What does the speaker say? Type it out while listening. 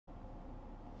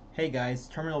Hey guys,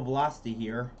 Terminal Velocity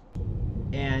here,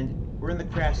 and we're in the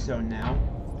crash zone now.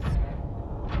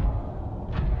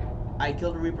 I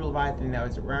killed a Reaper Leviathan that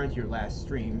was around here last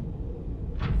stream,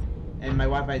 and my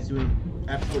Wi-Fi is doing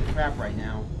absolute crap right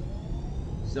now,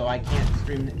 so I can't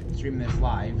stream this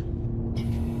live.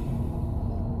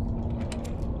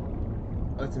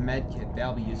 Oh, it's a med kit.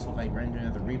 That'll be useful if I run into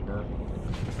another Reaper.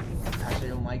 Gosh, I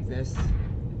don't like this.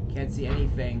 Can't see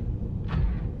anything.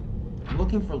 I'm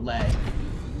looking for lead.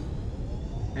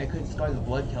 And I couldn't score the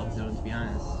blood kelp zone, to be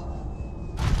honest.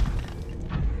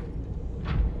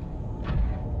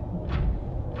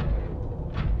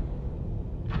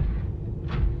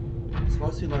 There's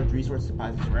supposed to be large resource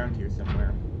deposits around here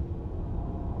somewhere.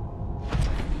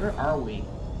 Where are we?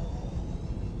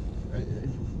 So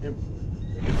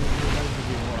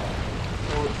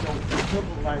the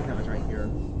purple Leviathan was right here.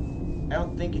 I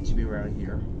don't think it should be around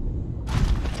here.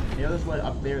 I know there's one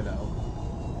up there, though.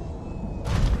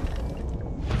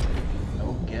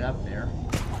 Get up there.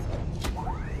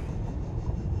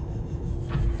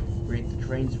 Great, the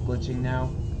train's glitching now.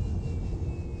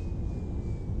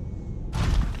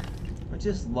 I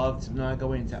just love Subnautica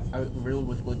going into how riddled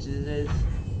with glitches it is.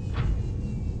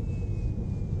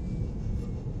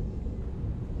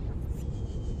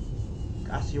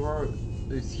 Gosh, the Aurora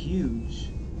is huge.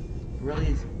 It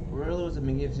really was a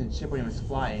magnificent ship when it was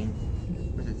flying.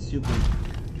 With its super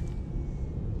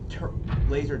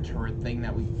laser turret thing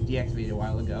that we deactivated a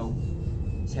while ago.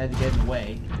 Just had to get in the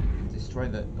way and destroy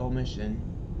the whole mission.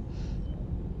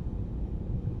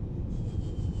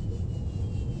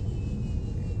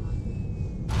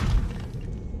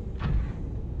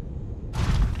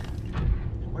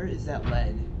 Where is that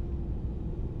lead?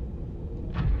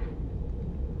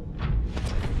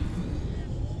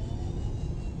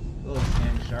 Hello,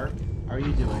 sand shark. How are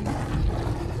you doing?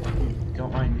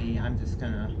 Don't mind me, I'm just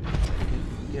gonna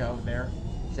get over there.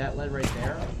 Is that lead right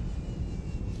there?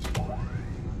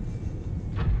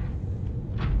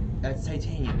 That's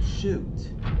titanium.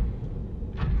 Shoot.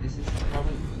 This is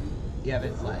probably... yeah,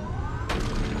 that's lead.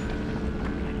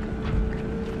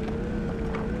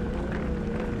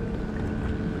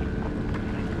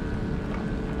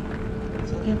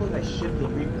 So I can't believe I shipped a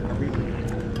Reaper.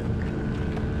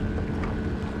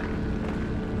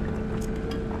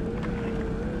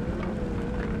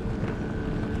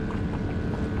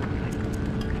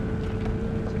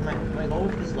 My goal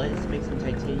with this lead is to make some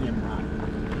titanium rod.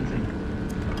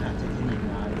 Not titanium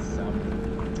rods,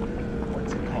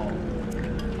 what's it called?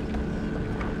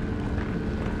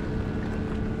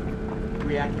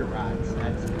 Reactor rods,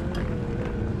 that's it.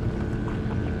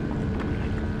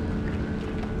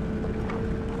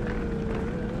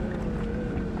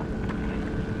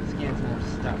 Scan some more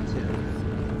stuff too.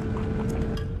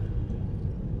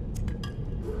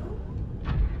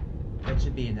 That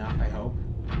should be enough, I hope.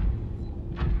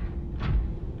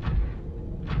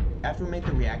 After we make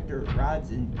the reactor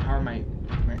rods and power my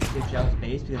safe shell's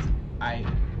base, because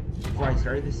before I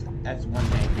started this, that's one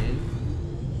thing I did,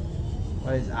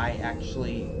 was I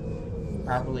actually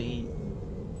properly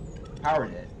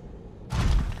powered it. I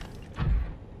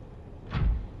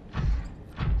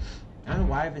don't know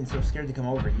why I've been so scared to come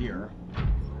over here.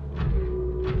 I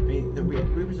mean, the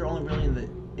Reapers are only really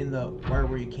in the wire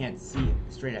where you can't see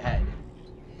straight ahead.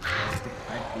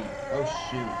 Oh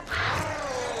shoot.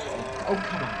 Oh,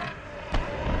 come on.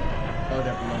 Oh,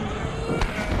 they're below me.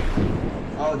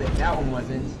 Oh, that one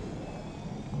wasn't.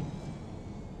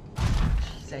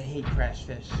 Jeez, I hate crash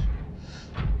fish.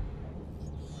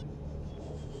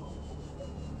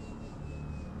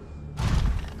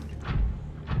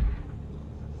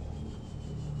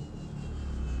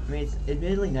 I mean, it's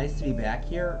admittedly nice to be back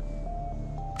here,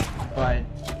 but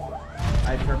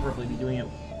I'd preferably be doing it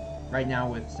right now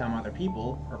with some other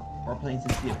people, or playing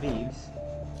some Sea of Thieves.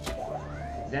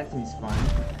 That seems fun.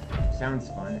 Sounds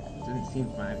fun. It doesn't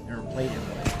seem fun. I've never played it,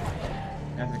 but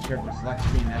after the character select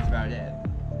screen, that's about it.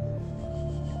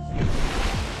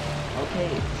 Okay,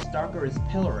 Stalker is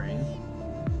pillaring.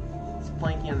 It's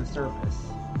planking on the surface.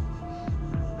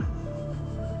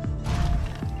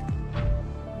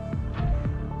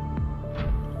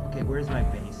 Okay, where's my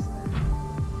base then?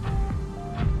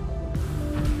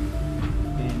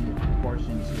 In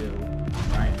proportion to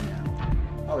where I am now.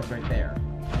 Oh, it's right there.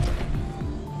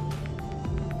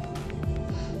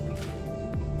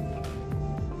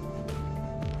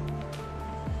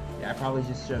 I probably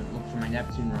just should have looked for my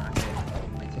Neptune rocket,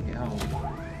 my ticket home.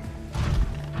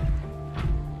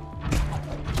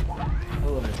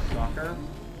 Hello there, Stalker.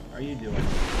 How are you doing?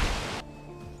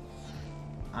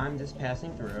 I'm just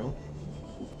passing through.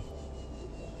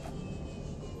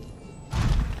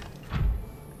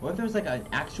 What if there was like an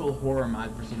actual horror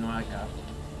mod for Subnautica?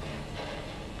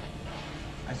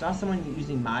 I saw someone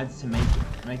using mods to make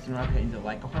Subnautica into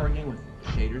like a horror game with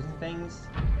shaders and things.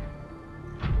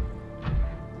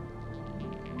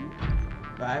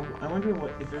 But I wonder if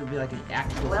it would be like an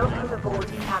actual Welcome aboard,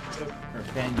 Captain. Or a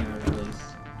fan game release.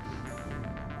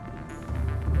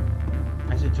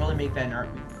 I should totally make that an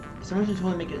RPG. Someone should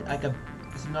totally make it like a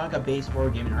Subnautica based horror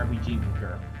game, an RPG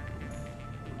maker.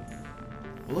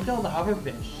 Well, look at all the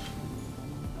hoverfish.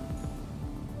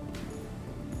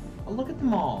 Oh, look at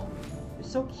them all. They're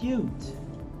so cute.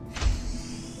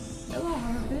 Hello,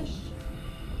 hoverfish.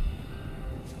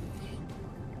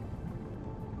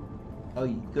 Oh,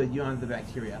 good, you don't have the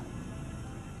bacteria.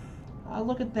 Oh,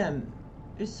 look at them.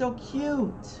 They're so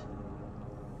cute.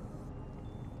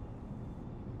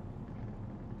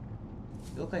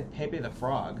 They look like Pepe the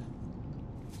Frog,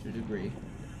 to a degree.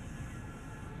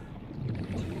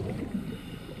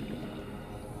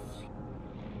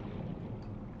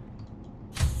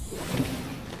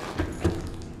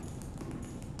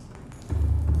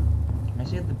 I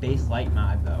should get the base light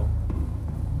mod, though.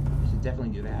 I should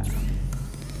definitely do that.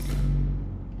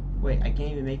 Wait, I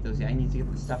can't even make those yet. I need to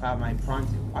get the stuff out of my prawn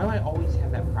suit. Why do I always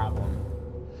have that problem?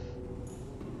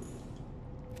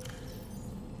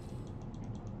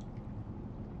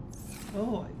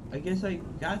 Oh, I guess I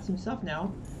got some stuff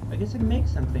now. I guess I can make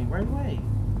something right away.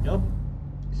 Nope.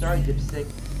 Sorry, Dipstick.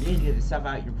 You need to get the stuff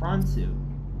out of your prawn suit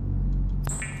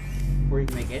before you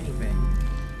can make anything.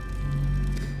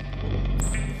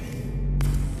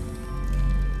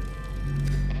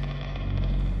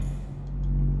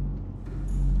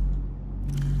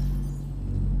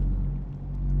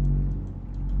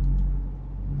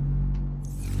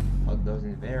 Plug those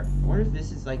in there. I wonder if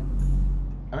this is like...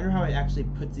 I wonder how it actually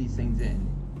puts these things in.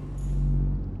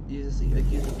 You just like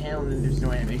use the panel and then there's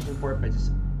no animation for it, but it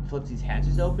just flips these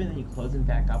hatches open and you close them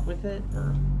back up with it,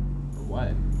 or what?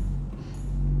 And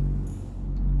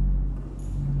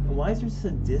why is there just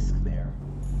a disc there?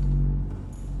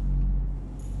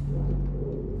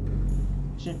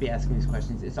 I shouldn't be asking these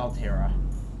questions. It's Altera.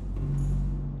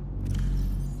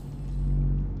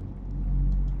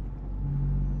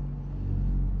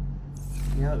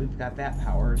 Now that we've got that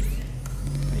powered, I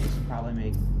should probably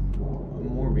make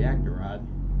more reactor rod,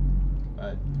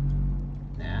 but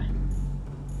nah.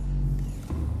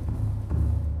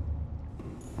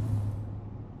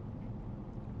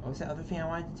 What was that other thing I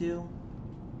wanted to do?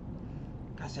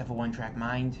 Gotta have a one-track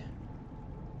mind.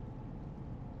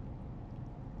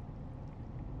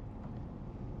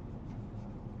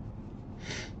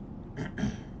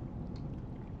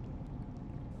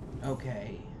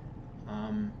 Okay.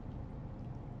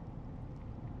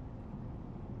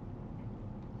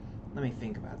 Let me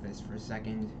think about this for a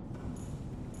second.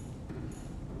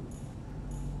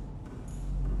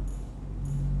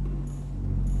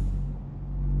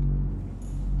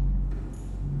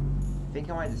 I think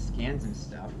I wanted to scan some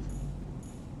stuff.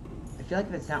 I feel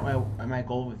like that's not what my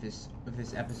goal with this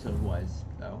episode was,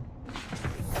 though.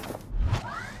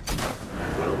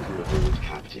 Welcome aboard,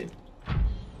 Captain.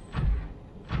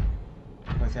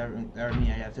 Of course, that would mean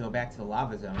I'd have to go back to the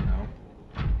lava zone, though.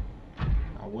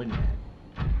 Now, wouldn't it?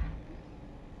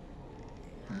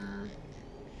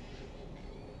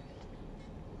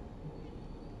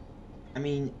 I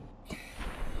mean,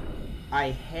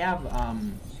 I have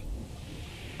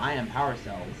ion power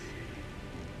cells,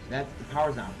 so that's the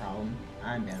power's not a problem.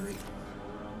 Ion battery.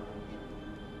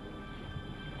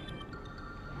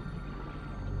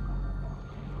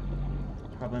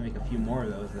 Probably make a few more of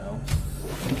those though.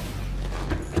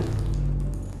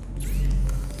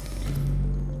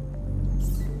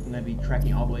 I'm gonna be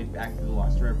trekking all the way back to the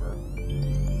Lost River.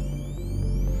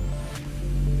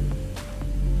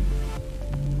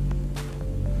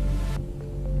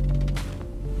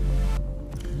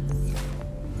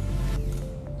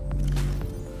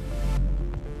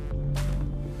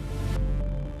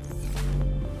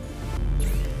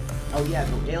 Oh yeah,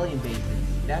 the alien bases.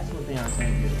 That's one thing I was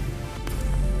going to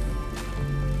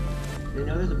do. I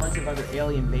know there's a bunch of other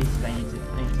alien bases I need to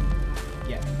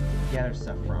gather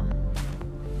stuff from.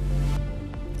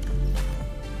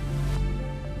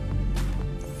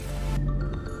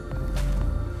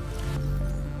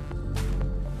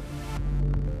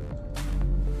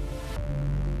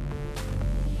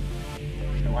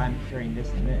 So why I'm carrying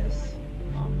this and this.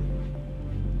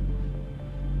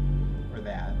 Or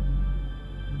that.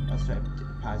 Let's try to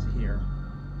pause it here.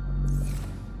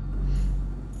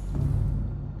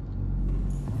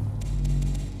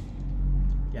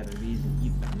 Gather these and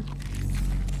eat them.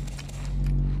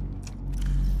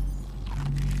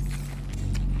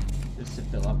 Just to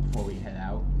fill up before we head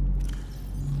out.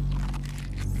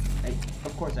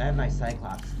 Of course, I have my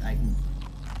Cyclops I can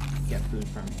get food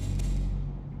from.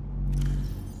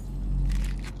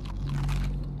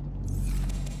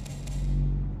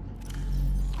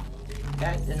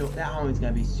 That home is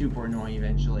gonna be super annoying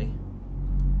eventually.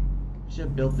 Should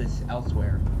have built this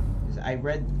elsewhere. Because I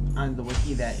read on the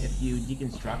wiki that if you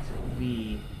deconstruct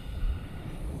the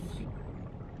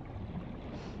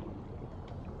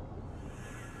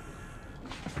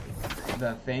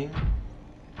thing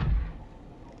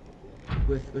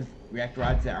with reactor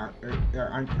rods that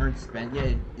aren't spent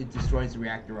yet, it destroys the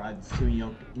reactor rods, so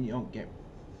you don't get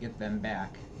them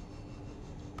back.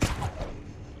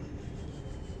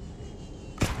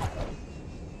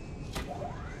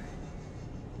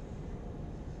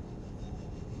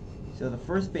 So the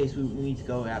first base we need to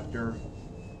go after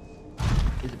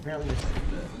is apparently the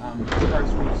Sparks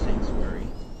Reef Sanctuary.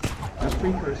 A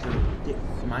precursor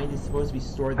mine is supposed to be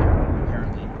stored there,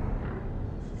 apparently.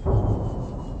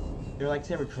 They're like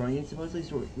Cybertronians, supposedly,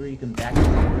 so where you can back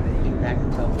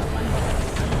themselves to find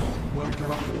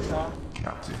Welcome, you saw.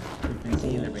 Captain. We've been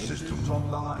seeing their bases. Systems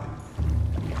online.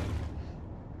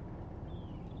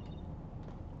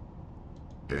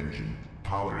 Engine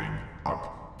powering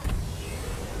up.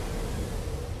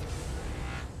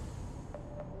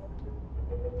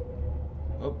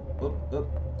 Oh.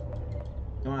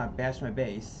 Don't want to bash my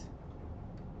base.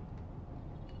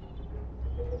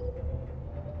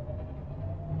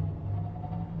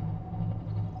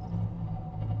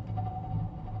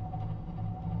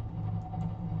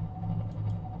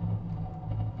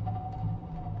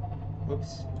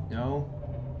 Whoops. No.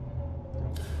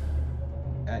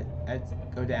 Let's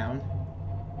go down.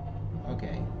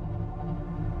 Okay.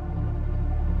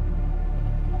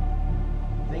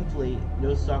 Thankfully,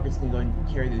 no stalkers can go and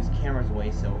carry those cameras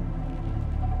away, so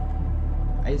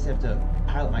I just have to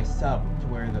pilot my sub to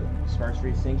where the Sparks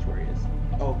Reef Sanctuary is.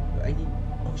 Oh,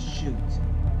 oh shoot.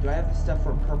 Do I have the stuff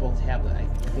for a purple tablet? I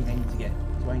think I need to get,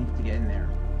 so I need to get in there.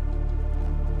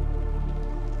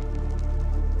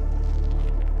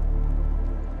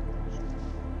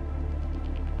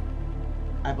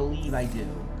 I believe I do.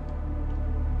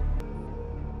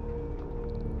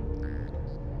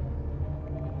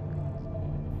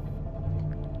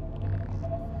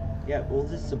 Yeah, we'll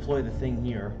just deploy the thing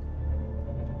here.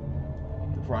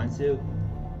 The prawn suit.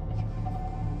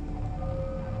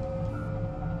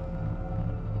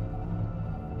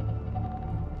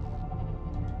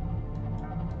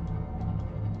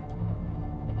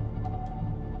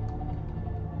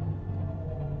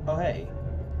 Oh hey,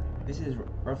 this is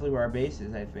roughly where our base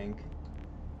is, I think.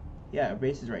 Yeah, our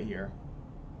base is right here.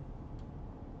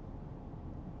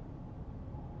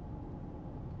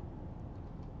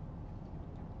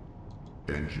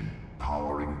 Engine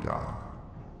powering down.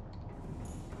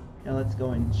 Now let's go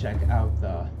and check out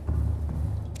the...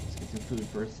 Let's get some food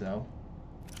first, though.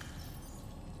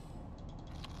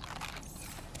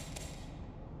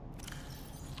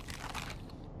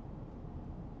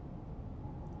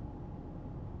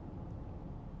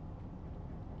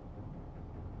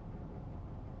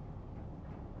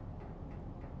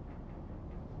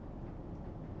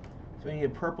 So we need a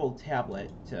purple tablet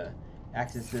to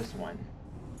access this one.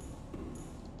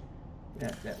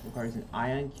 That requires an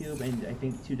ion cube and I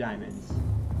think 2 diamonds.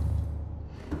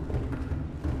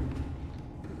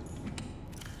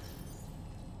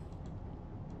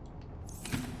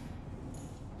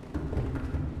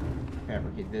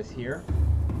 Fabricate this here.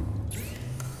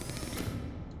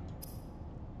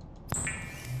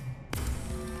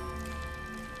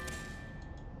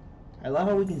 I love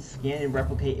how we can scan and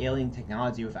replicate alien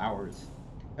technology with our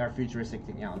futuristic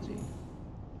technology.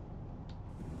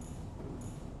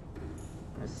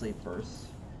 Let's sleep first,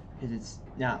 because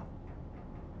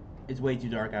it's way too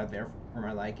dark out there for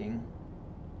my liking.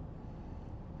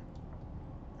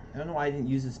 I don't know why I didn't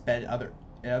use this bed at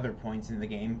other points in the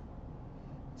game,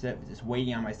 instead of just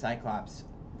waiting on my Cyclops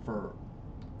for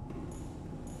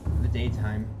the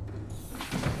daytime.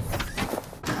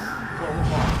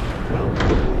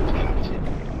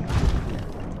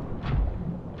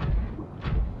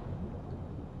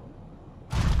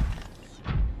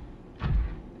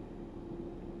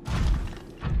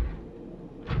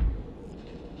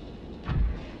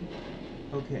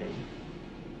 Okay.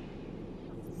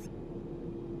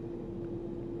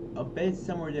 A bed's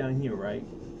somewhere down here, right?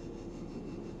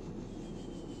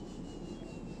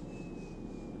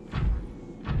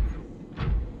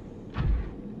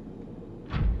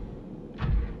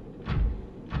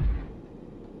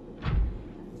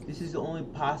 This is the only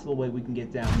possible way we can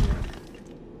get down here.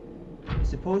 It's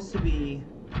supposed to be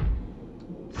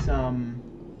some...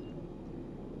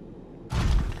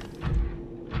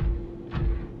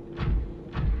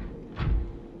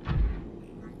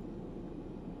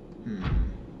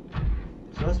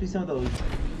 Supposed to be some of those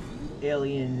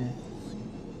alien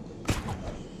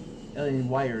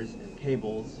wires,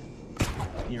 cables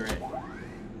near it.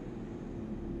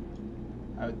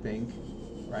 I would think,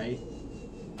 right?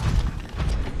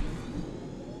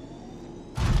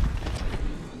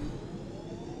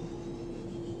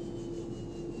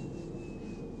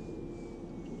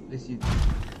 At least you,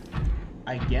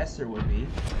 I guess there would be.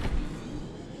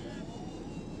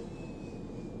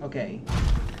 Okay.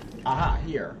 Aha,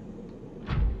 here.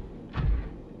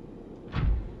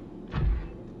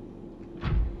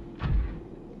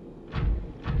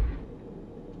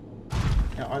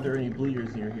 Now, are there any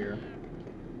bleeders near here?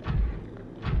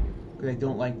 Because I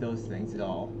don't like those things at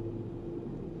all.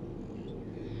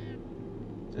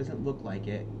 Doesn't look like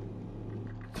it.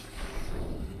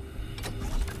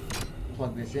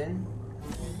 Plug this in.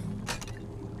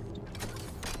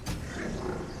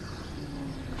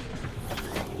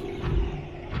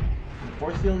 The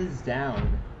force field is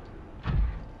down.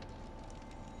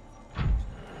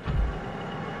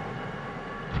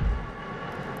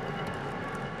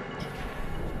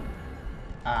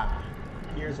 Ah,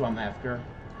 here's what I'm after.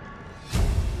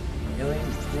 Alien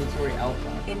Inventory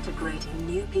Alpha. Integrating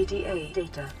new PDA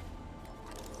data.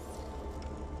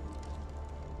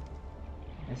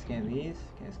 Can I scan these?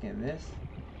 Can I scan this?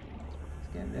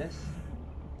 Scan this.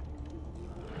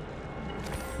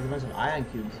 There's a bunch of ion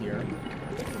cubes here.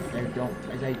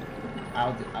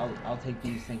 I'll take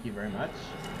these. Thank you very much.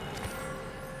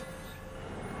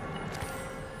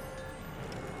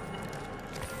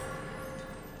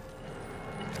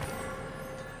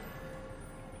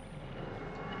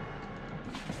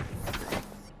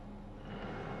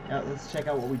 Now let's check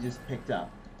out what we just picked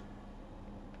up.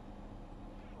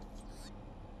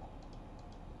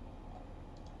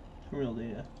 Terminal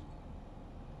data.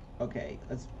 Okay,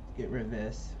 let's get rid of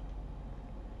this.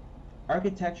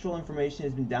 Architectural information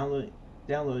has been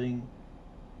downloading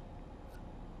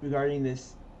regarding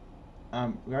this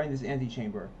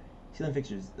antechamber. Ceiling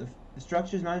fixtures. The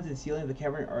structures mounted to the ceiling of the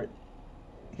cavern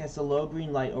cast a low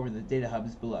green light over the data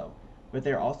hubs below, but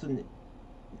they are also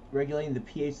regulating the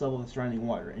pH level of the surrounding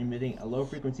water and emitting a low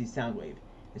frequency sound wave.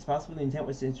 It's possible the intent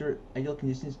was to ensure ideal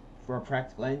conditions for a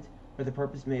practical end, but the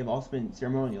purpose may have also been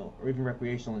ceremonial or even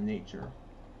recreational in nature.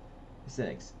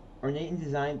 Aesthetics. Ornate in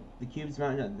design, the cubes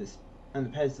mounted on the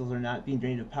pedestals are not being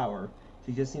drained of power,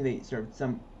 suggesting they serve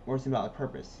some more symbolic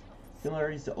purpose.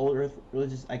 Similarities to old Earth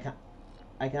religious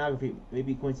iconography may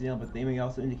be coincidental, but they may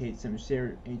also indicate some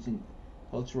shared ancient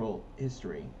cultural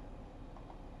history.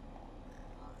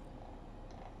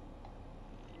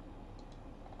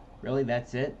 Really,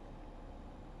 that's it?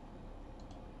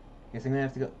 Guess I'm gonna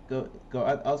have to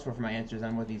go elsewhere for my answers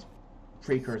on what these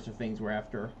precursor things were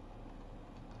after.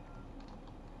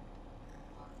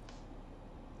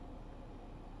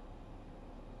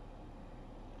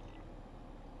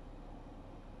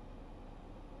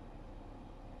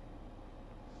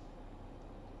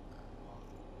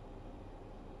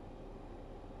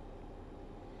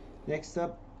 Next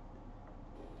up,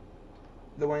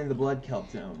 the one in the blood kelp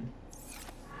zone.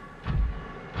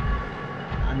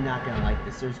 I'm not gonna like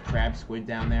this. There's crab squid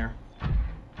down there.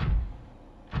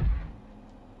 Can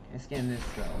I scan this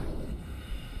though?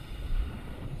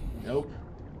 Nope.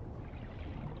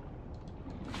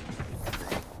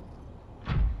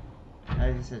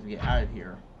 I just have to get out of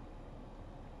here.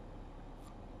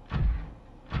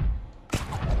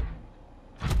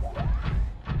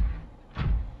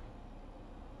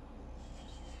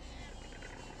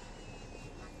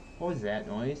 What was that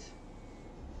noise?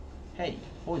 Hey,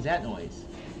 what was that noise?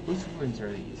 Whose footprints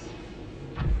are these?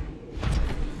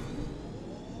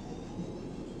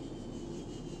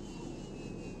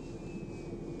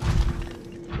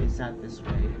 It's not this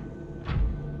way.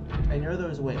 I know there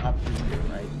was a way up through here,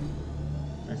 right?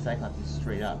 My Cyclops is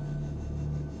straight up.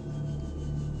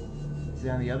 Is it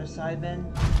on the other side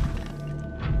then?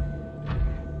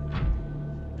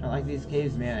 I don't like these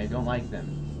caves, man. I don't like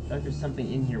them. I feel like there's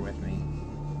something in here with me.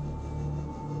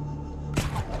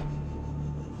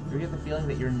 Do you get the feeling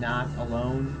that you're not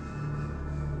alone?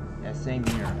 Yeah, same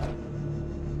here.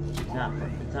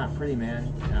 It's not pretty,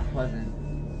 man. It's not pleasant.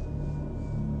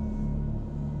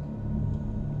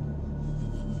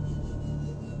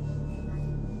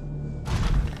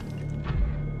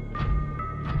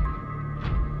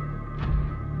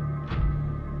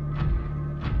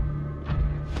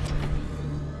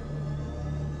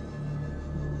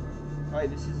 Alright,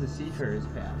 this is the Seafarer's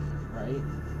Path, right?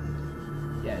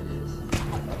 Yeah, it is.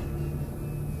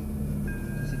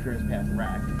 The Seafarer's Path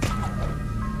rack. Not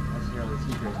necessarily the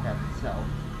Seafarer's Path itself.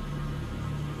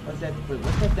 What's that? Wait,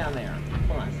 what's that down there?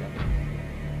 Hold on a second.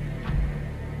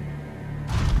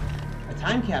 A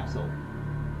time capsule.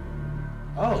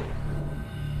 Oh.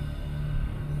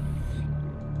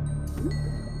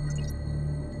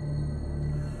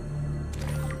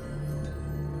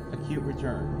 A Execute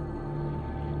return.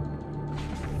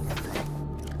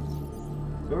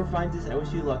 Whoever finds this, I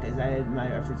wish you luck as I add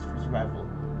my efforts for survival.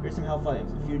 Here's some health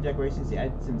items, a few decorations to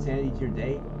add some sanity to your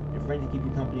day, and a friend to keep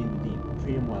you company in the deep.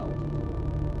 Treat him well.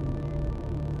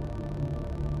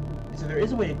 So there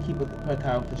is a way to keep a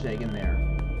cow fish egg in there.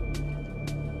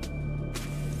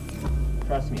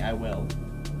 Trust me, I will.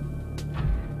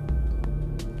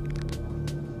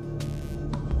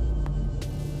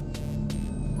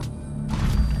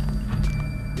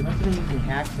 They must have been using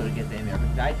hacks though to get that in there,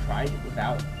 because I tried it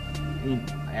without any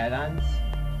add-ons,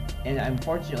 and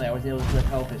unfortunately I wasn't able to put a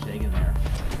hellfish egg in there.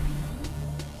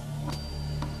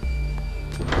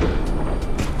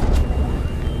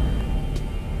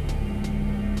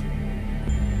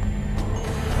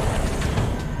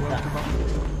 Welcome up,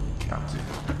 Captain.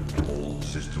 All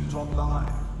systems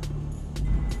online.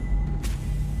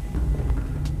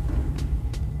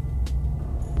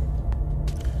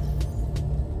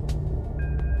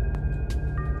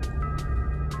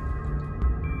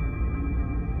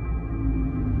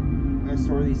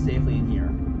 Store these safely in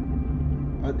here.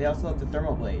 Oh, they also have the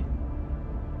thermal blade.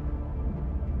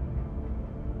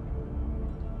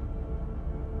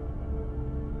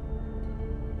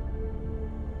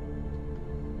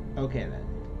 Okay then.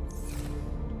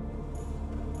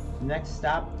 Next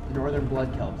stop, the Northern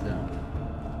Blood Kelp Zone.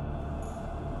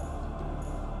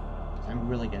 Which I'm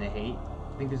really gonna hate.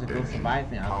 I think there's a ghost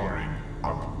Leviathan out there.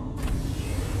 Up.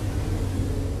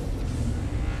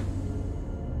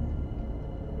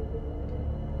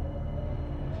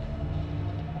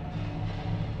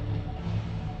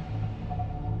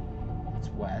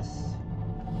 West.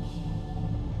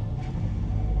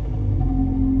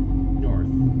 North.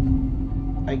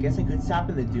 I guess I could stop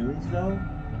in the dunes though.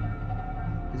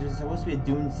 Because there's supposed to be a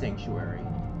dune sanctuary.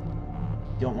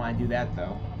 Don't want to do that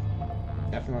though.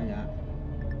 Definitely not.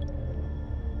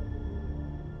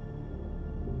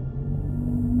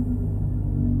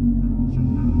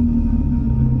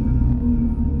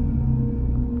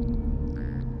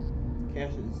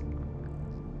 Caches.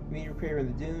 Meteor crater in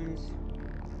the dunes.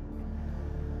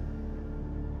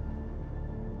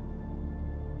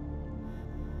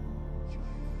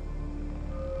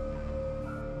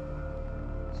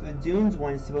 The dunes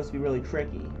one is supposed to be really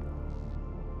tricky.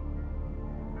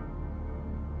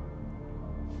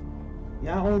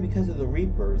 Not only because of the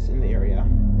Reapers in the area,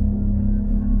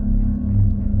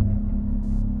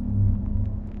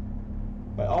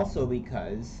 but also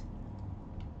because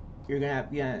you're gonna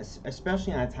have, yeah,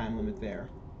 especially on a time limit there.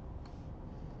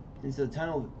 Since the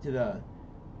tunnel to the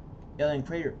alien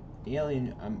crater, the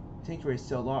alien sanctuary is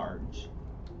so large.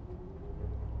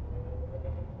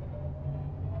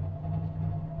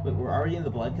 Wait, we're already in the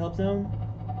Blood Kelp Zone?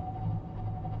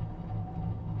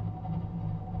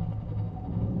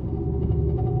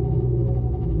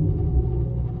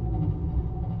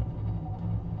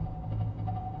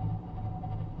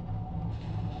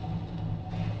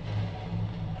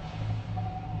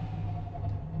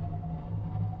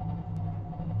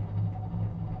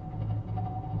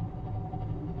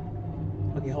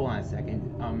 Okay, hold on a second.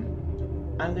 I'm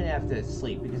gonna have to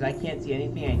sleep because I can't see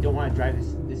anything. I don't want to drive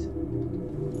this.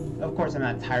 Of course, I'm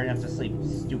not tired enough to sleep,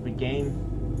 stupid game.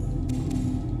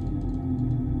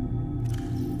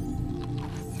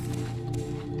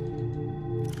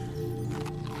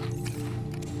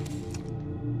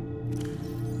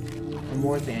 One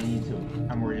more thing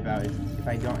I'm worried about is if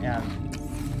I don't have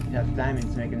enough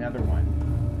diamonds to make another one.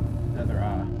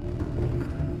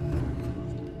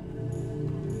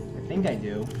 I think I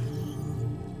do.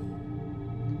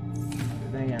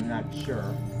 But then I'm not sure.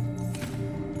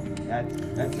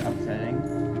 That's upsetting.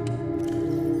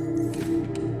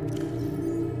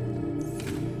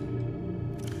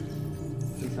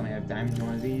 Please tell me I have diamonds in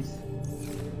one of these.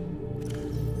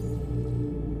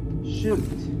 Shoot!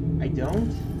 I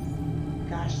don't?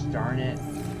 Gosh darn it.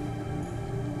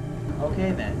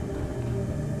 Okay then.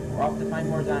 We're off to find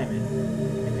more diamond. I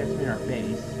think that's in our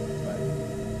base, but...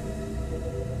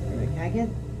 Anyway, can I get...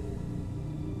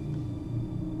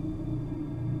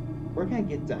 Where can I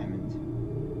get diamond?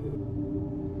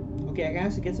 Okay, I can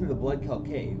actually get some of the Blood Kelp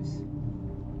Caves.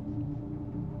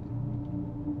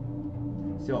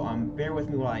 So, bear with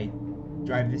me while I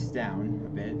drive this down a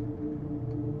bit.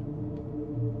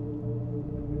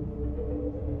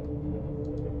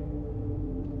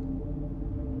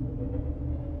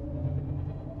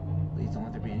 Please don't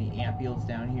let there be any ampules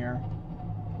down here.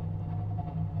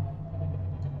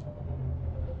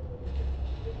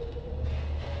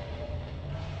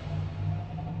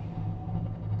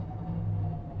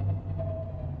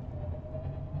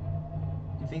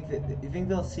 You think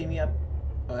they'll see me up?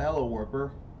 Oh, hello,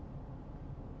 Warper.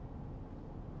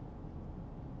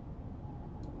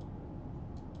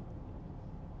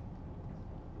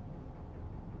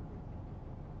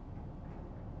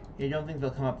 I don't think they'll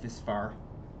come up this far.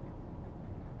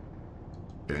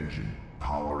 Engine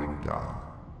powering down.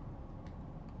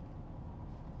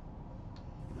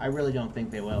 I really don't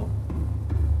think they will.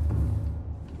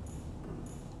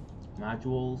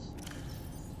 Modules.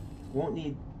 Won't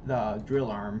need the drill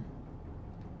arm.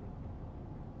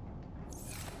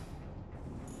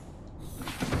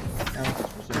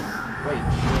 Wait.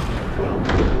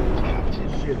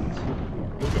 Shoot.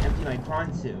 I need to empty my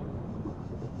prawn suit.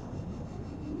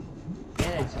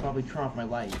 And I should probably turn off my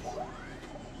lights.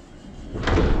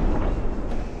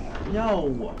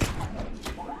 No!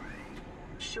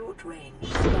 Short-range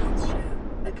scans show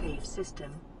a cave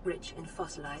system rich in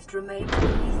fossilized remains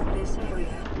beneath this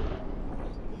area.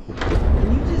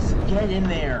 Can you just get in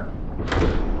there?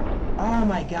 Oh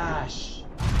my gosh.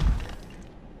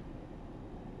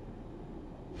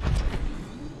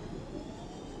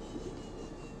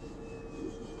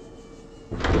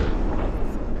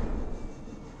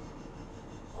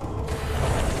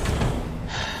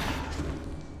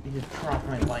 Need to turn off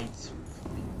my lights.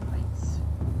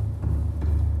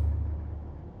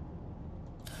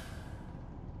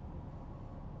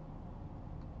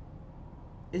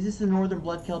 Is this the northern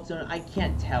blood kelp zone? I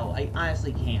can't tell. I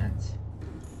honestly can't.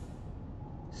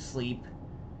 Sleep.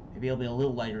 Maybe I'll be a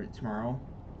little lighter tomorrow.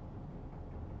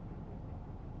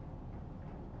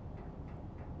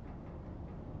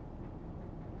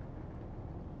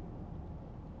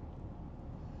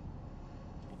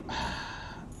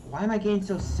 Why am I getting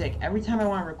so sick? Every time I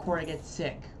want to record, I get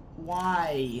sick.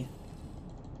 Why?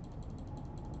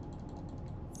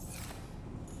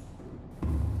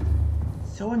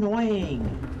 So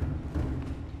annoying.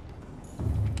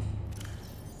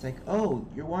 It's like, oh,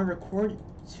 you want to record?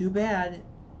 Too bad.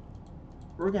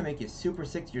 We're gonna make you super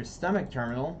sick to your stomach,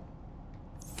 terminal.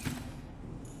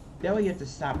 That way you have to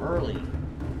stop early.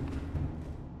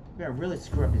 We're gonna really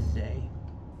screw up his day.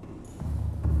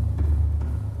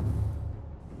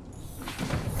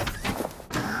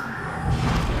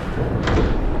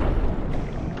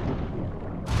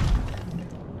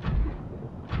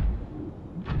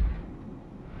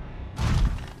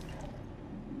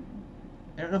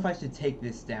 I don't know if I should take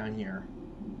this down here.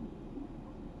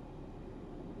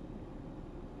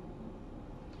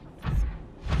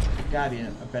 Gotta be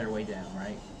a better way down,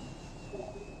 right?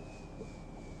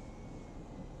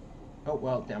 Oh,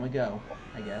 well, down we go,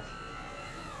 I guess.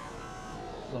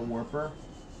 Little warper.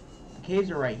 The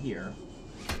caves are right here.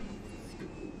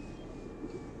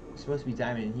 There's supposed to be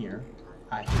diamond in here.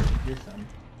 Ah, here's some.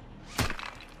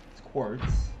 It's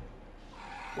quartz.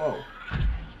 Whoa.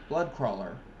 Blood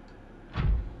crawler.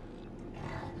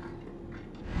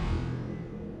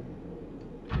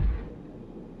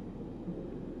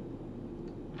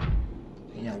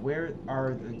 Now, where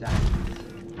are the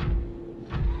diamonds?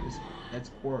 That's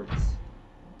quartz.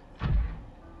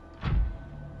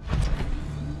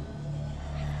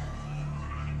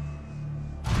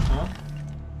 Huh?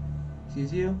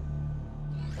 Excuse you?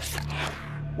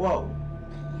 Whoa.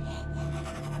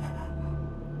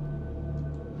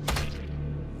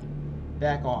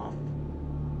 Back off.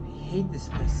 I hate this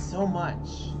place so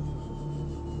much.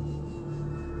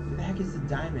 Where the heck is the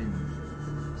diamond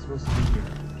supposed to be here?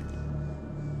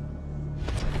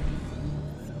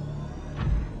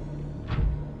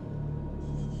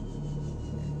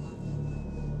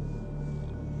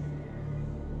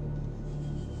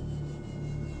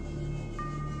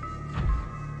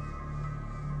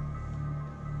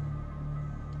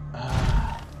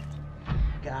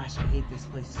 Gosh, I hate this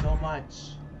place so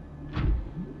much.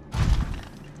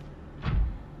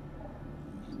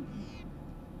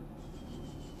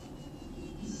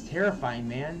 It's terrifying,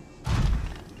 man.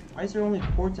 Why is there only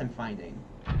quartz I'm finding?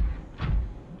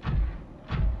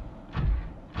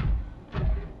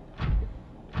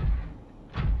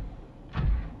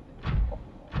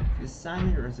 Is this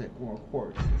diamond or is it more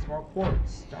quartz? It's more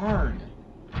quartz. Darn.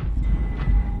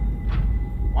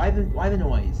 Why the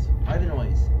noise? Why the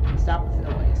noise? Stop with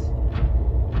the noise.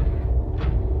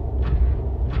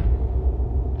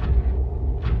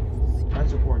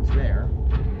 Bunch of quartz there.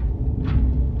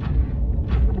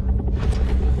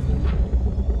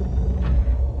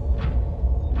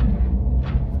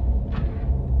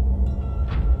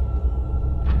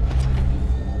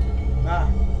 Ah.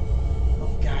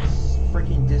 Oh gosh,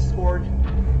 freaking Discord.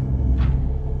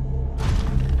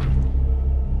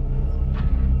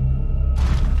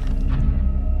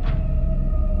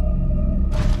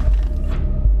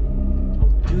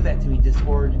 That to me,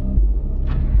 Discord.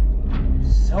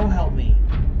 So help me.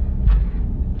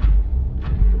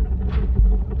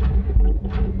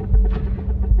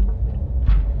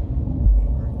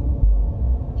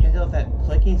 Can't tell if that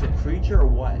clicking's a creature or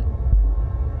what.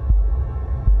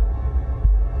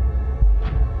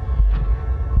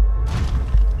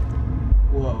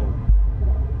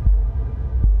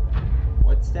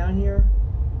 down here?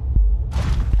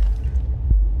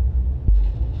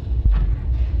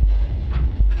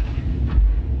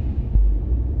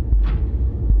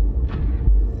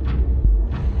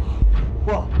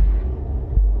 Whoa!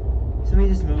 Somebody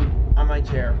just moved on my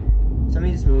chair.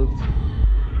 Somebody just moved.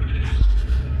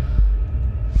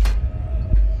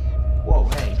 Whoa,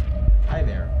 hey. Hi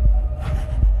there.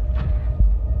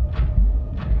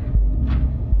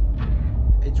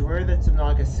 It's rare that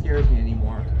Subnautica scares me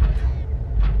anymore.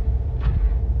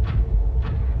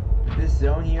 But this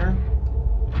zone here,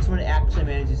 this one actually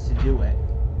manages to do it.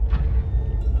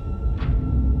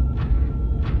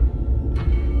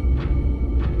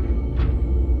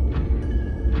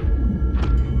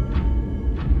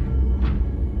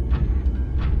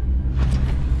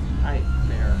 Hi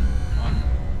there,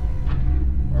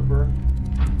 Arbor.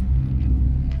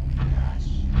 Gosh.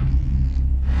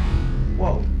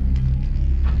 Whoa.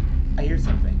 I hear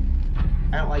something.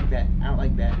 I don't like that. I don't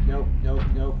like that. Nope, nope,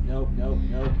 nope, nope, nope,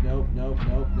 nope, nope, nope,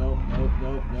 nope, nope, nope,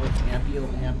 nope, nope. Ampiel,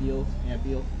 Ampiel,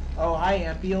 Ampiel. Oh, hi,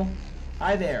 Ampiel.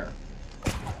 Hi there.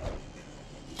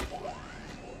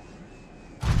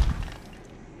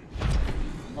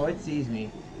 Oh, it sees me.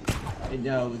 It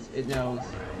knows. It knows.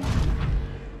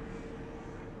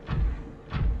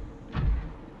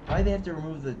 Why do they have to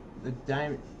remove the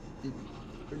diamond?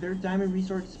 Are there diamond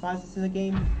resource deposits in the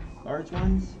game? Large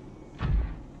ones?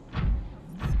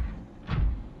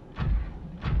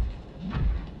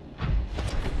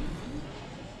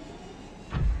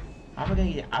 How am I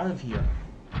gonna get out of here?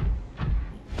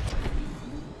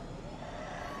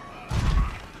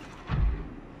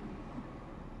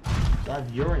 So I have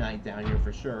uranite down here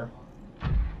for sure.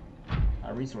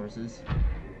 Resources.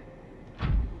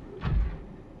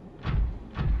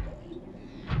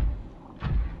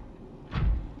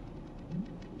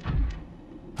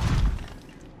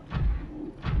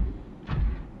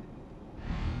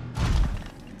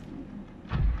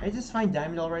 I just find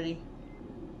diamond already?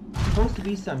 There's supposed to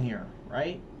be some here,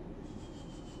 right?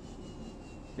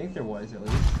 I think there was, at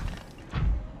least.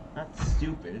 Not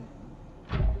stupid.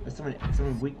 But someone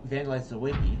vandalized the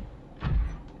wiki.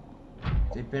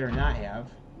 They better not have.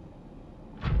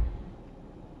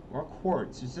 More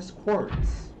quartz. It's just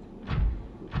quartz.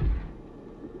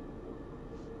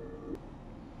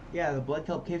 Yeah, the Blood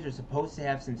Kelp caves are supposed to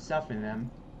have some stuff in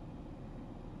them.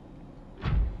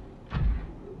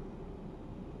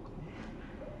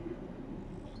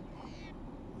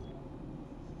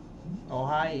 Oh,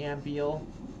 hi, Ampiel.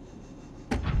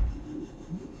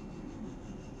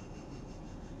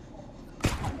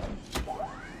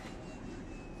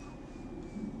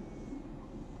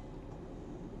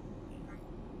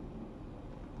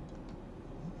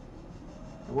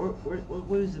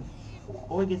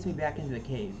 What gets me back into the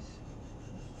caves?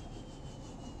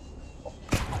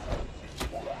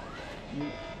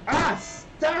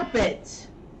 Stop it!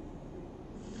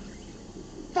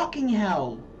 Fucking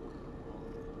hell!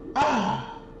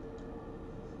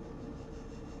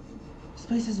 This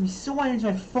place has me so wired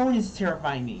my phone is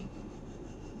terrifying me.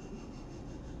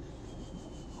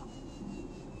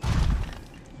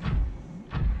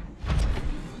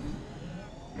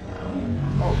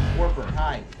 Oh, Warper,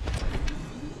 hi.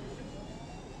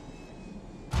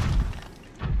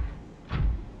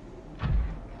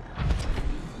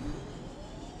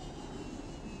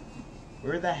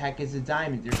 Where the heck is the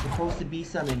diamond? There's supposed to be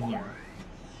some in here.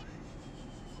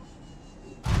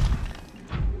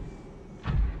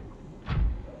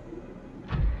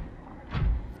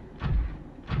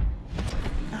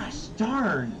 Gosh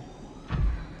darn!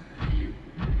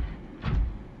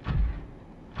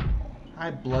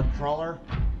 Hi, blood crawler.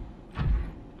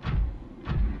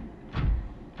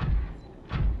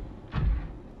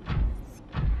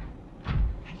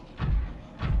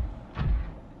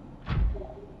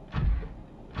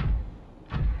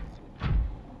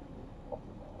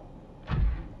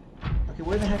 Okay,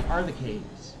 where the heck are the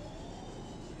caves?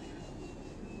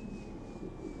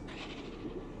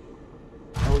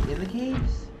 Are we in the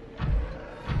caves?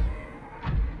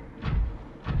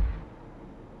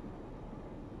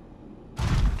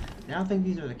 I don't think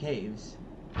these are the caves.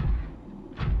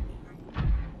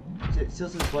 It still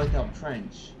says Blood Kelp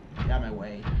Trench. Get out of my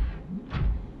way.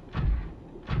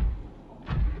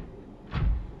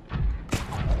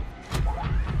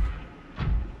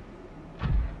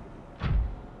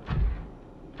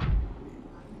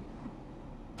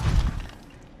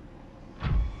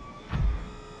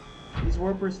 These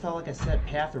warpers felt like a set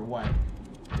path or what?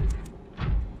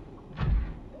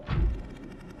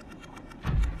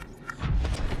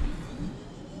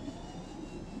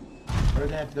 We're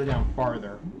gonna have to go down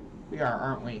farther. We are,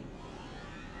 aren't we?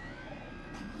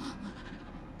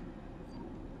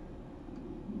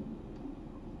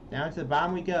 Down to the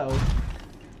bottom we go.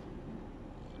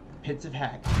 Pits of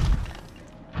heck.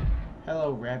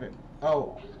 Hello, rabbit.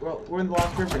 Oh, well, we're in the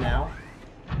Lost River now.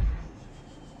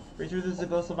 Pretty sure there's a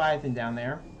ghost leviathan down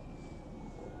there.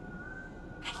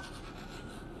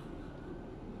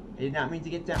 I did not mean to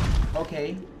get down.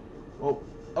 Okay. Well,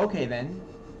 okay then.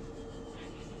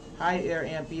 Hi there,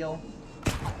 Ampeel.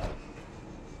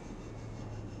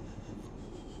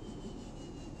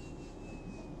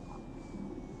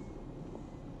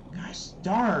 Gosh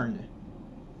darn.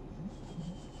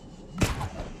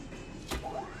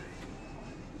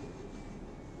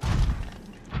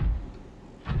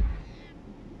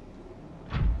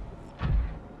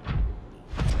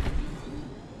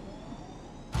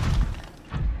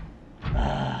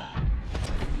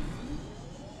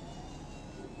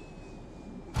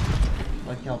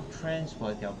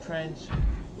 Blood Kelp Trench.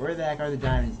 Where the heck are the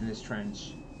diamonds in this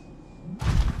trench?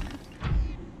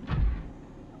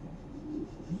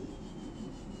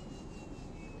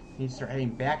 Need to start heading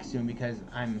back soon because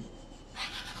I'm...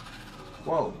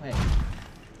 Whoa, hey.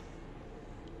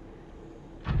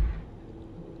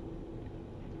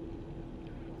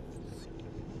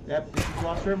 Yep, this is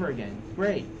Lost River again.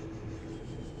 Great.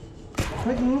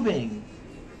 Quit moving!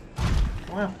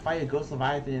 I want to fight a ghost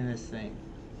leviathan in this thing.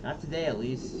 Not today, at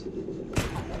least.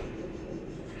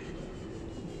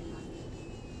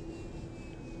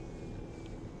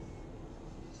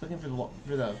 Just looking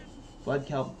for the blood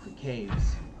kelp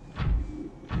caves.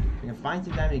 I can find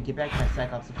some diamond and get back to my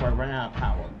Cyclops before I run out of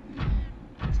power.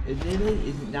 Admittedly,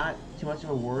 is it not too much of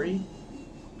a worry?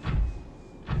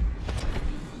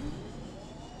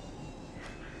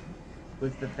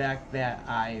 With the fact that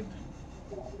I've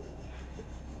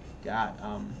got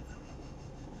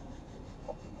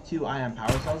 2 ion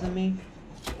power cells in me,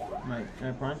 my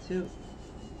prawn suit.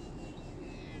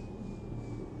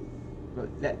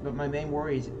 But my main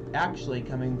worry is actually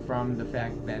coming from the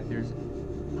fact that there's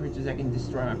creatures that can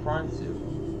destroy my prawn suit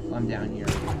while I'm down here.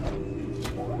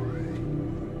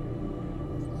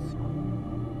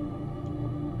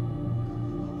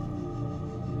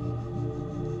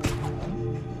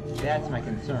 That's my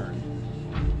concern.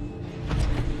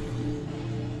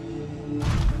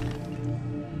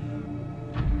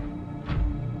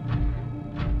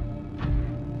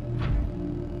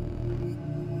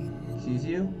 Excuse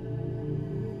you?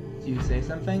 Do you say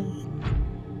something?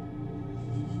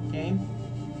 Game?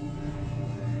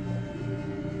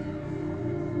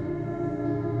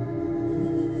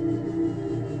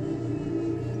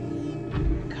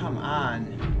 Come on.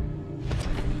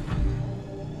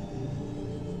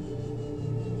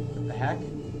 What the heck?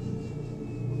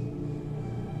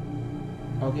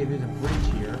 Okay, there's a bridge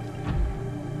here.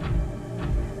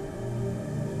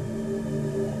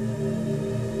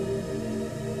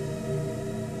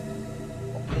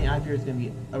 I fear it's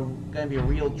gonna be a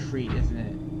real treat, isn't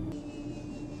it?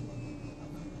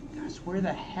 Gosh, where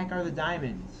the heck are the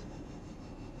diamonds?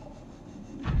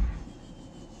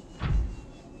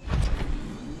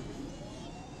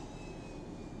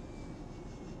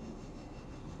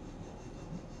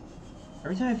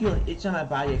 Every time I feel an itch on my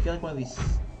body, I feel like one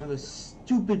of those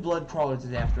stupid blood crawlers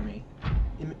is after me.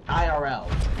 In IRL.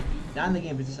 Not in the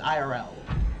game, but just IRL.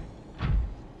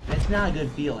 And it's not a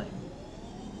good feeling.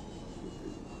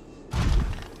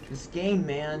 This game,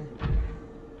 man,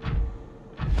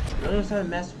 really knows how to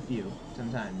mess with you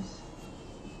sometimes.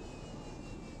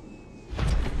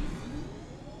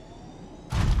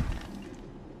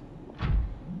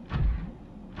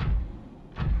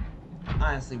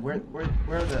 Honestly, where's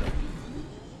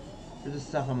the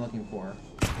stuff I'm looking for?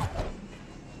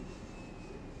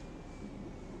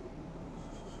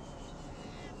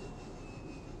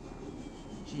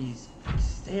 Jeez,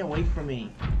 stay away from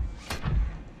me.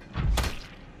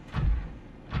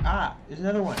 Ah, there's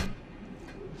another one.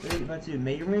 What are you about to do?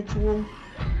 Maiden ritual?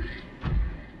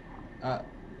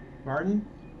 Pardon?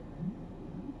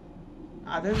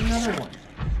 Ah, there's another one.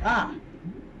 Ah!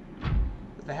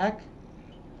 What the heck?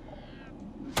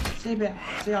 Stay back.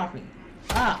 Stay off me.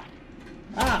 Ah!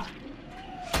 Ah!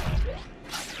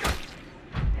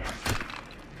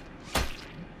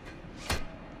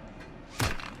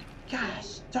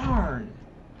 Gosh darn!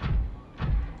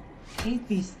 I hate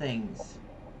these things.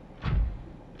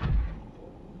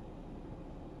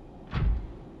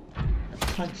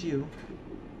 Punch you.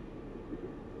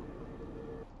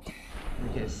 Let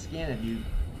me get a scan of you.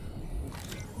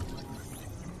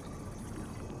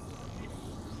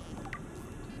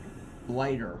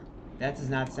 Blighter. That does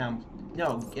not sound...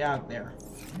 No, get out there.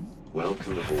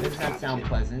 Welcome aboard, That does not sound Captain.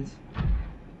 pleasant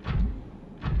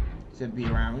to be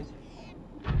around.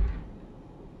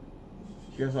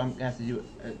 Here's what I'm gonna have to do,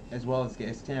 as well as get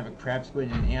a scan of a crab squid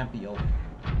and an ant eel.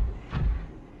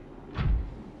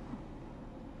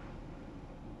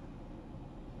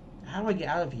 How do I get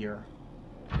out of here?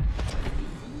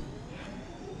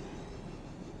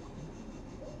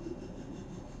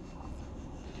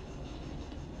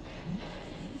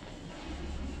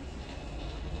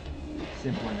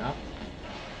 Simple enough.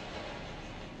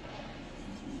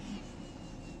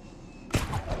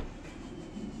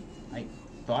 I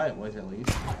thought it was, at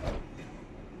least.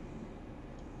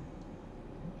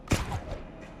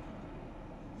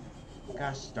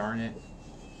 Gosh darn it.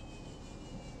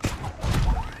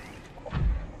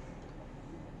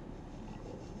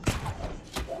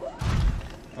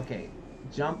 Okay,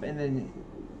 jump and then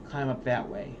climb up that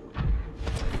way.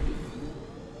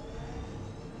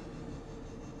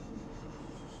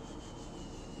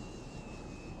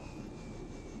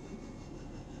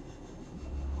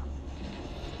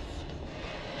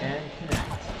 And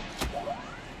connect.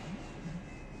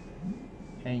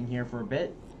 Hang here for a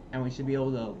bit, and we should be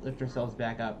able to lift ourselves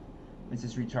back up once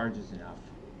this recharges enough.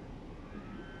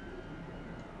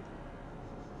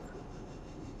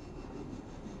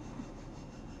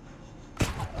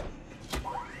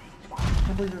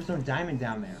 I can't believe there was no diamond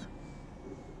down there.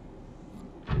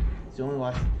 It's only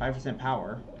lost 5%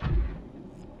 power.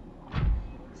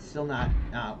 Still not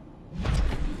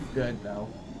good though.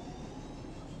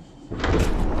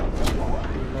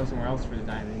 Go somewhere else for the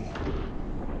diamond.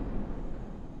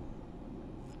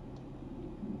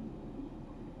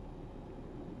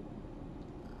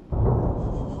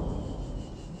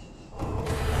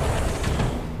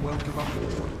 Welcome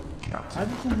aboard, Captain. How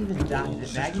does this even die? Did Maggie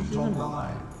Systems see him?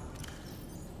 online.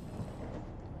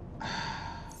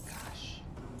 Gosh.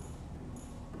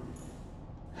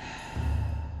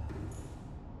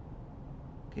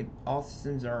 Okay, all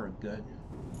systems are good.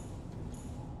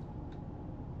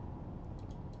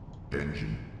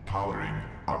 Engine powering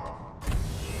up.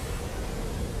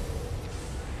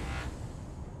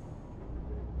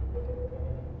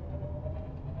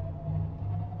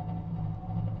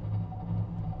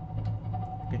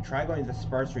 I could try going to the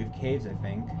Sparse Reef Caves, I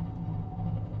think.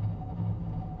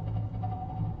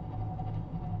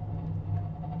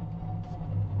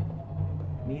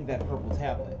 Need that purple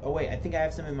tablet. Oh wait, I think I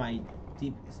have some in my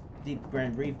deep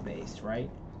Grand Reef base, right?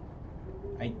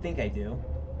 I think I do.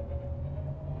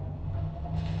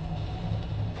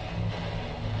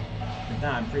 If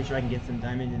not, I'm pretty sure I can get some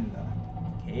diamond in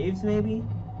the caves, maybe?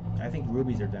 I think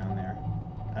rubies are down there,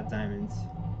 not diamonds.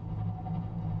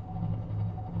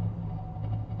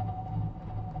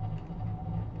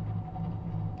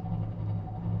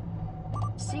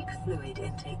 Seek fluid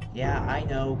intake. Yeah, I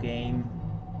know, game.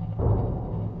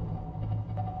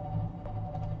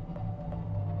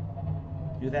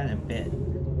 Do that in a bit.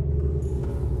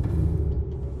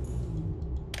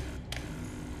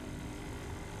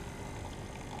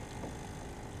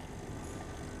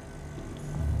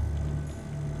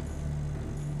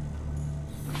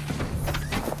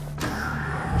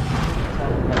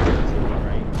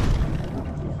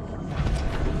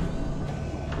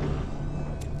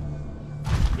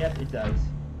 Yep, it does.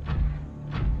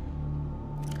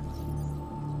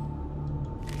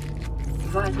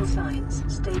 Vital signs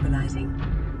stabilizing.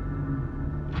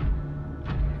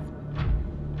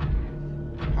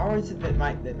 How is it that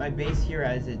my base here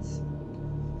has its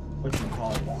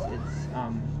whatchamacallit, its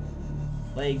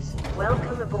legs,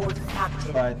 Welcome aboard,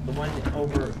 Captain. but the one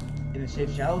over in the Shade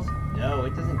Shells, no,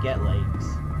 it doesn't get legs.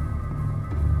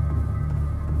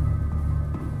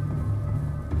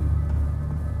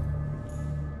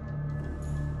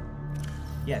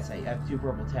 Yes, I have 2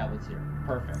 purple tablets here.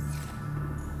 Perfect.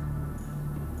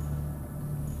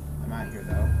 I'm out here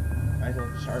though. Might as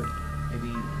well charge,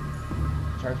 maybe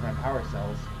charge my power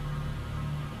cells.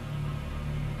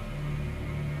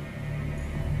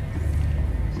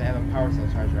 So I have a power cell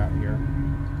charger out here.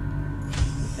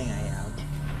 The thing I have.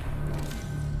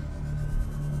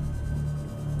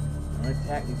 I'm gonna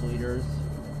attack these leaders.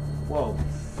 Whoa.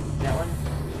 That one?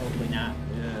 Hopefully not.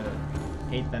 Ugh.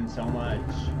 Hate them so much.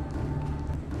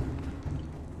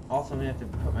 Also, I'm gonna have to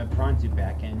put my prawn suit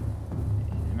back in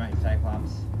my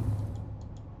Cyclops.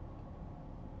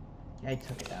 Yeah, I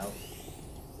took it out.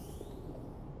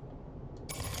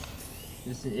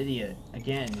 Just an idiot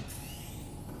again.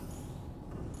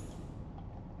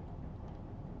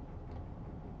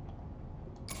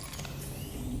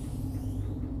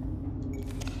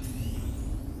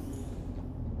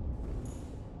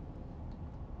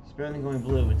 It's barely going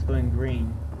blue, it's going green.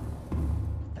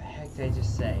 What the heck did I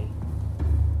just say?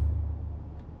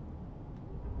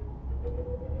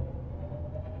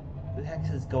 Who the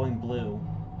heck is going blue?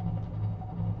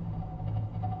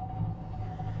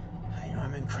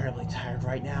 I'm incredibly tired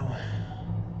right now.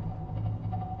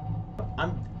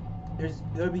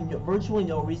 there would be virtually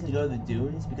no reason to go to the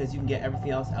dunes because you can get everything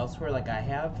else elsewhere, like I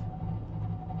have.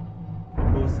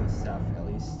 Most of the stuff, at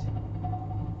least.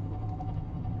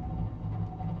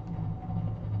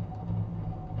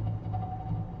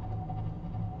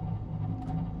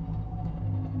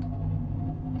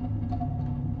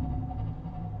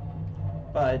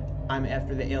 But I'm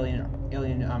after the alien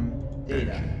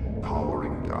data.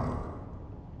 Powering down.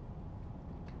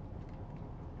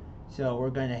 So we're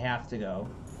going to have to go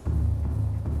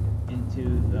into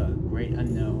the great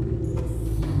unknown,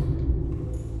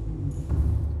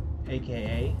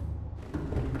 aka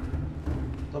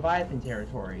Leviathan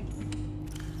territory.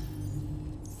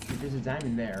 There's a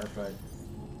diamond there, but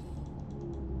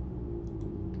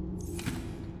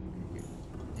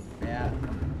take that.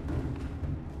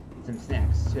 Some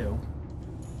snacks too.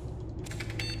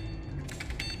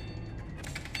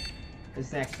 The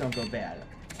snacks don't go bad,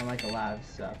 unlike a lot of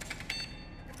stuff.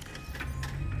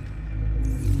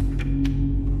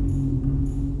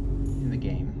 In the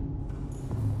game.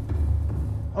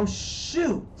 Oh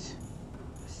shoot!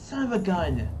 Son of a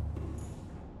gun!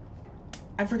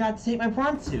 I forgot to take my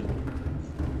prawn suit.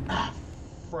 Ah,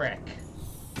 frick.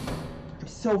 I'm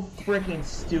so freaking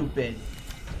stupid.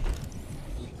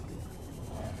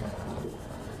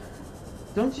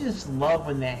 Don't you just love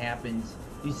when that happens?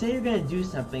 You say you're gonna do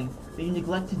something, but you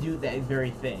neglect to do that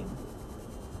very thing.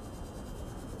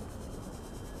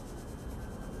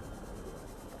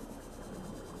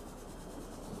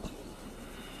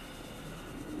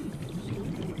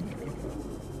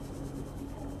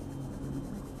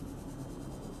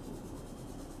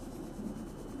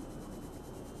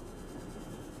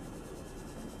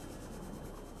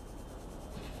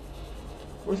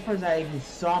 Worst part is I even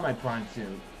saw my prawn suit.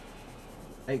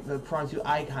 Like the prawn suit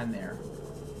icon there.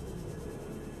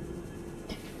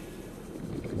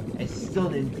 I still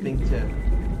didn't think to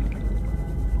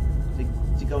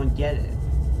go and get it.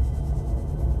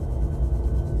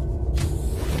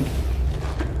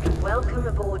 Welcome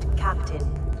aboard, Captain.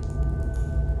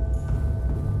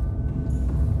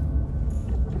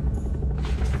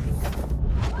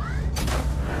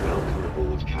 Welcome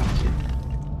aboard, Captain.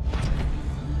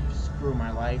 Screw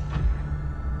my life.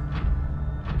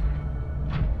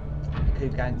 I could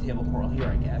have gotten table coral here,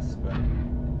 I guess, but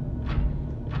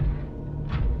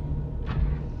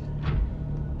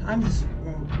I'm just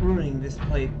ruining this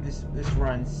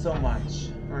run so much,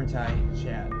 aren't I,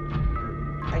 chat?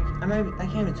 I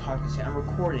can't even talk to chat. I'm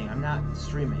recording. I'm not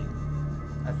streaming.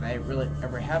 If I really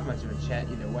ever have much of a chat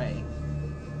either way.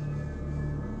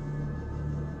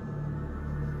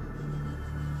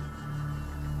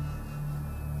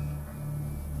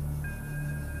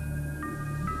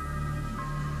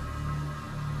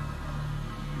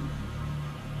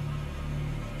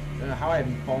 I don't know how I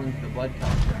haven't fallen into the blood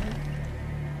count.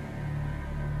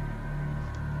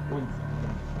 One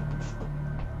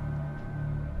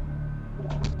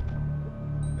second.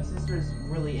 My sister's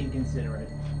really inconsiderate.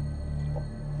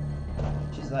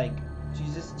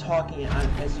 She's just talking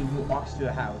as she walks through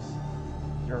the house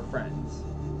to her friends.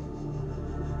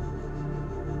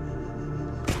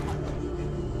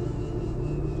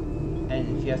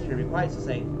 And if you ask her to be quiet, she'll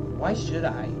say, "Why should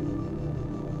I?"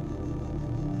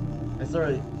 It's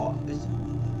literally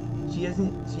she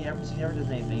never does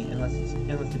anything unless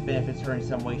it benefits her in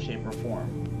some way, shape, or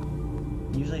form.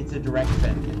 Usually it's a direct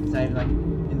benefit. It's not even like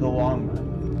in the long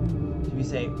run. If you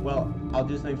say, "Well, I'll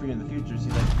do something for you in the future," she's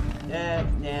like,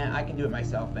 nah, I can do it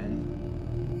myself then.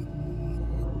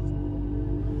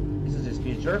 This will just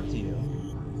be a jerk to you.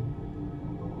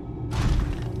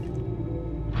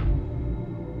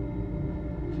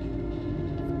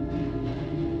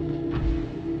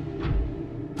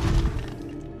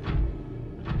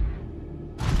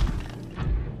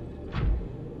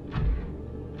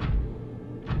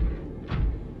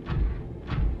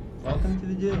 Welcome to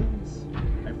the dunes,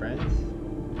 my friends.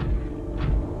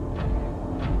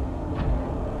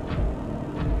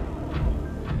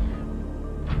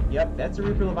 Yep, that's a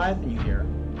Reaper Leviathan you hear.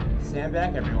 Stand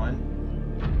back, everyone.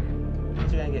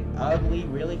 Things are gonna get ugly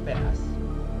really fast.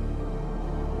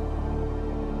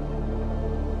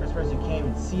 First person you can't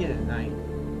even see it at night.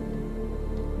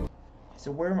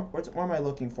 So what am I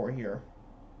looking for here?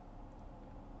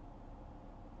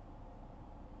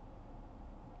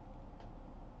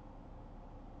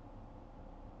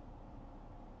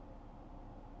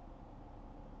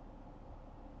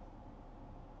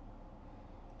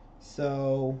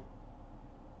 So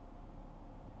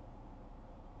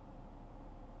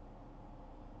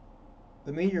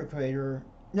the meteor crater.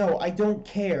 No, I don't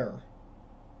care.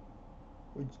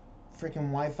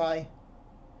 Freaking Wi-Fi.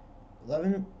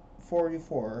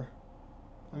 1144,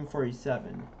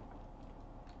 1147.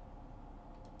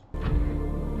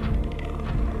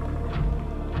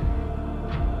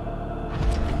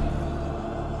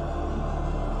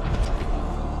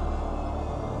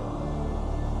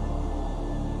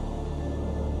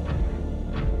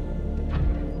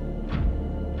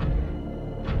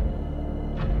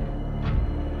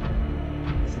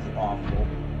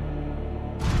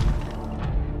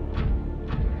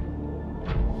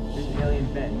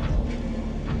 end.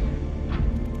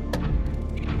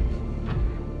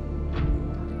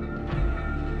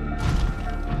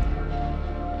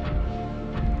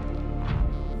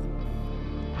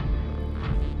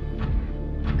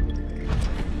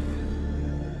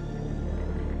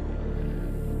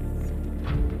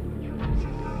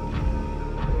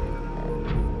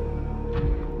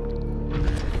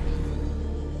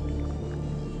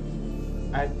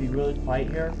 I have to be really quiet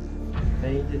here.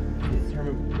 They need to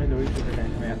determine when the Reapers are going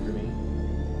to come after me.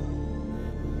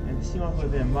 And the Seamoth would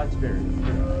have been a much better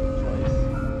choice.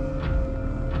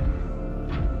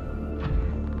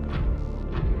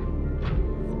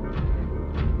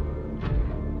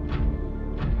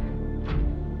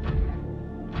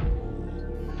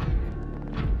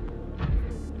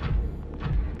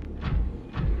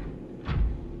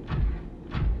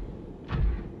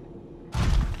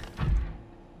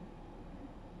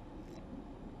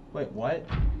 Wait, what?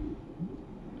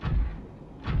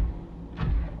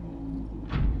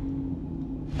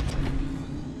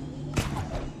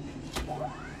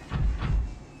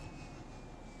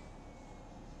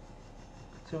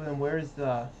 So then where's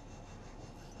the...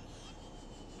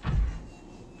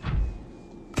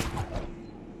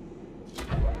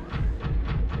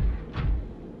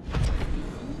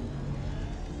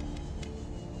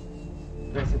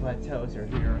 Aggressive plateaus are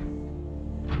here.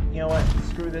 You know what?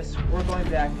 Screw this. We're going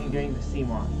back and getting the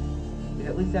Seamoth. Because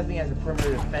at least that thing has a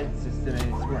perimeter defense system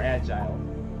and it's more agile.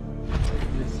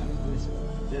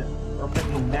 Or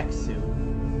freaking mech suit.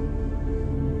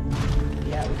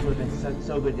 Yeah, which would have been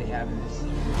so good to have in this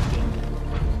game.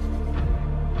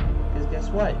 Because guess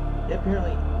what? It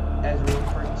apparently has room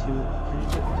for two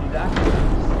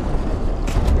documents.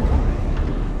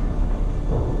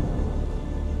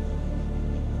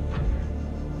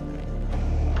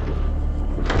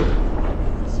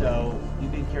 So you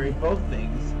can carry both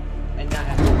things and not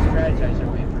have to strategize your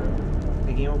way through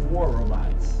the game of war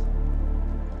robots.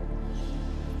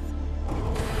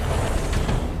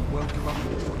 Welcome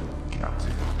aboard,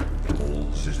 Captain.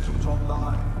 All systems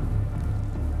online.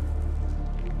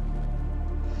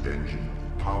 Engine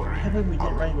powering I can't believe we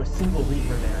didn't run into a single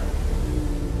Reaper there.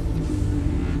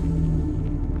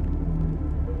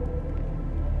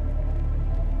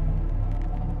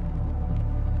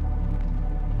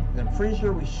 I'm pretty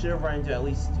sure we should have run into at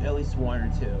least one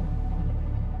or two.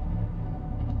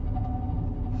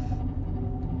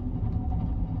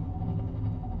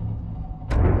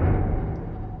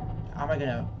 How am I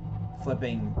gonna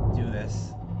flipping do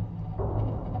this?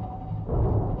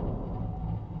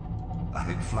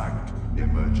 Ahead flagged.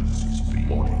 Emergency speed.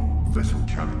 Warning. Vessel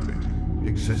calculating.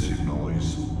 Excessive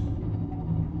noise.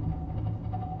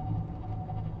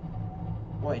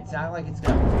 Well, it's not like it's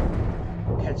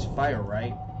gonna catch fire,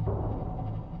 right?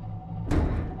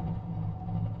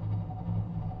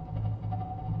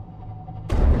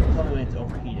 Tell me when it's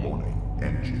overheating. Warning.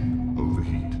 Engine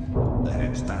overheat.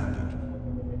 Ahead standard.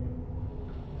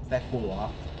 Does that cool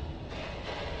off?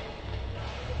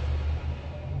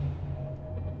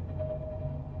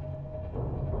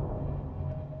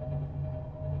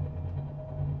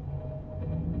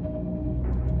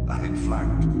 Ahead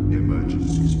flagged.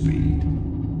 Emergency speed.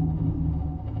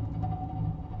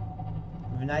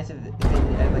 It'd be nice if it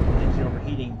had like an engine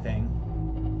overheating thing.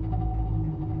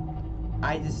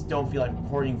 I just don't feel like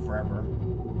recording forever.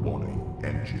 Warning.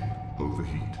 Engine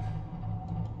overheat.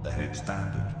 Ahead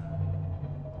standard.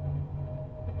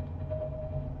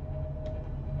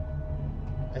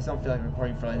 I just don't feel like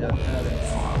recording for like another.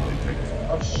 Fire detected.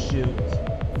 Oh shoot.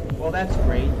 Well, that's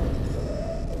great.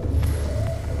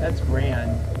 That's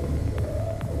grand.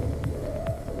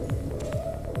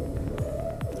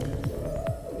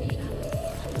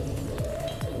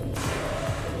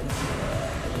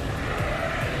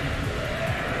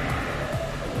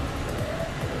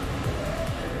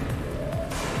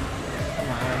 Come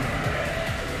on.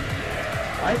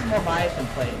 Why is it more biased than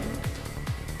playing?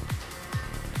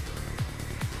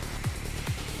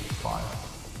 Fire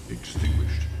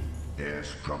extinguished. Air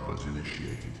scrubbers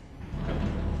initiated.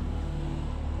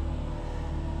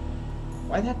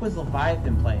 Why the heck was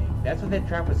Leviathan playing? That's what that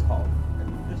track was called.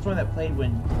 It was the one that played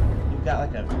when you've got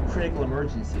like a critical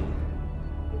emergency.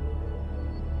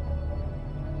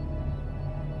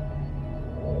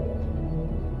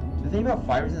 The thing about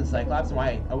Fires and Cyclops and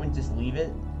why I wouldn't just leave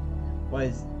it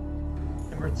was,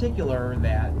 in particular,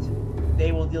 that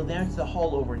they will deal damage to the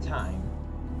hull over time.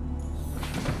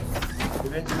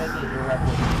 Eventually making it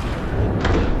irreparable.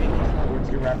 Making it towards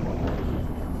irreparable.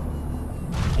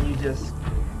 And you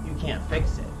can't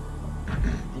fix it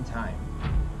in time.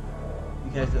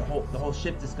 Because the whole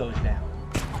ship just goes down.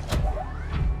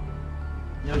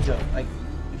 No joke. Like,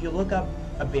 if you look up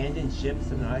abandoned ship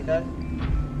Subnautica,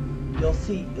 you'll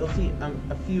see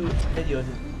a few videos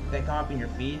that come up in your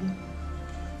feed.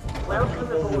 Welcome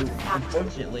People who aboard, Captain.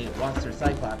 unfortunately lost their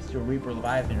Cyclops to a Reaper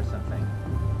Leviathan or something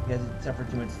because it suffered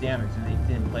too much damage and they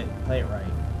didn't play it right.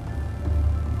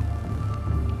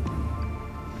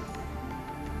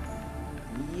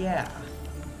 Yeah,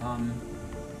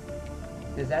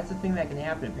 because that's a thing that can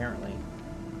happen apparently.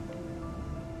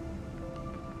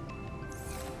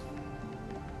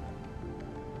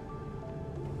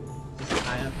 Just an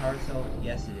ion power cell?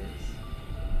 Yes, it is.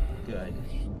 Good.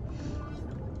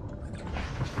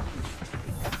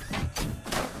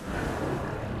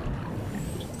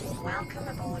 Welcome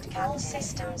aboard. All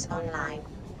systems online.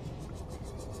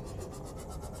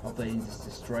 Hopefully I didn't just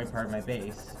destroy part of my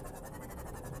base.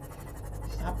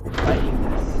 Stop fighting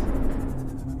this.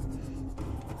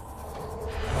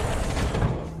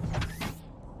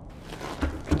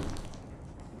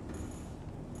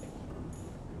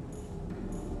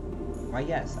 Why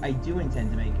yes, I do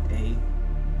intend to make a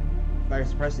fire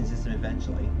suppression system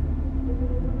eventually.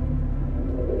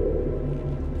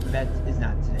 But that is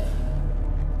not today.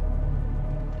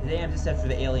 Today I'm just set for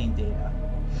the alien data.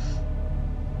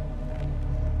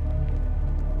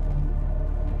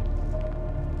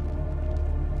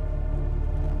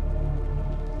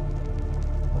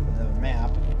 Open the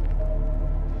map.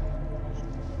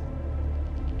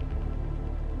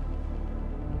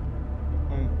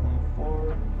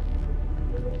 .14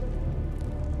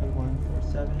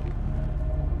 .147.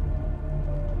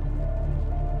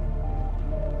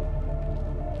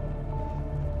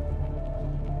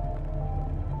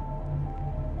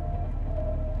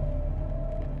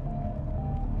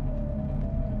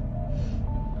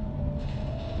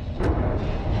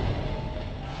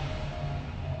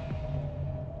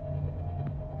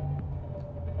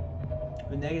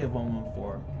 Negative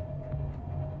 114.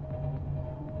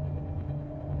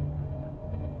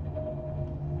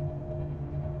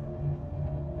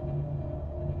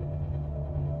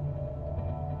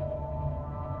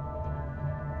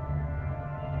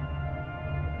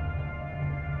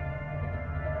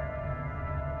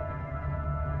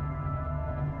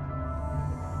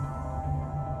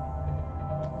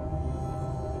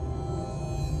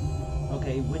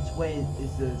 Okay, which way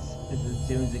is the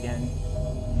dunes again?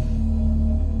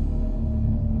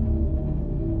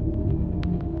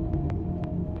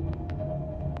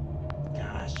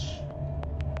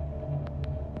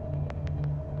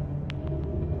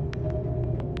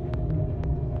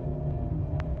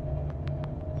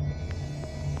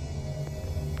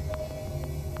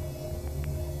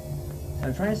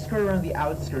 I'm trying to skirt around the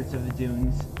outskirts of the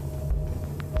dunes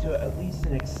to at least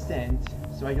an extent,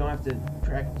 so I don't have to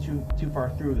track too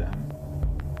far through them.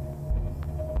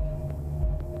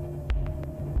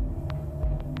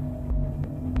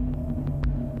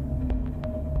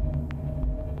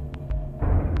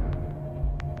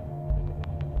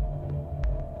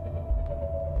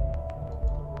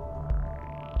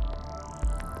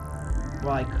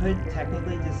 Well, I could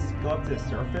technically just go up to the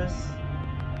surface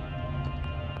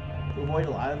to avoid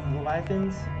a lot of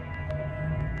Leviathans.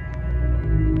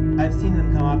 I've seen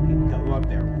them go up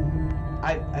there.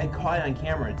 I caught it on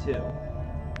camera too.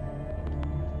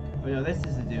 Oh no, this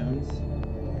is the dunes.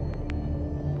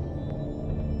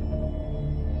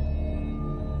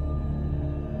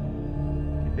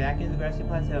 Get back into the grassy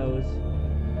plateaus.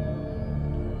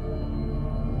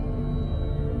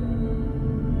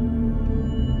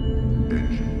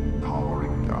 Engine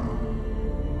powering down.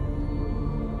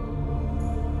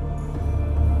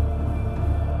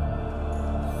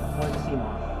 One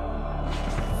Seamoth.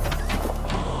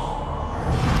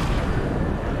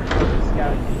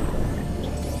 Scouting.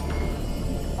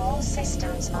 All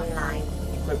systems online.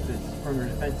 Equip the perimeter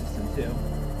defense system too.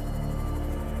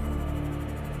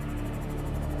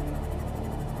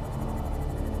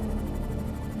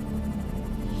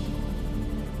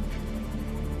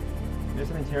 There's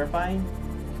something terrifying.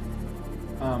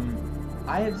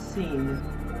 I have seen.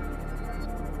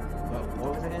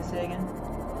 What was I gonna say again?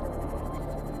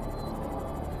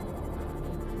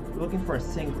 We're looking for a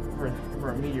sink for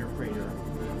a meteor crater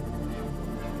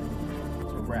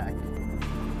to wreck.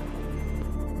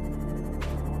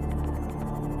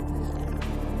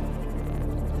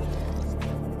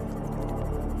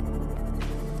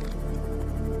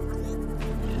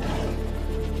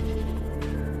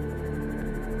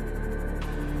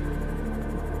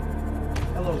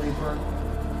 Hello, Reaper.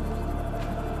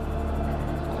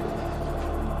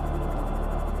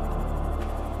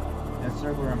 That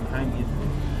circle around behind me is.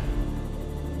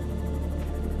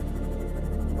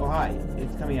 Oh, hi.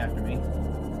 It's coming after me.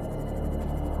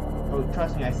 Oh,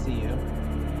 trust me, I see you.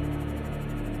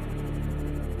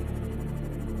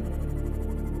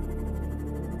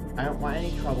 I don't want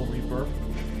any trouble, Reaper.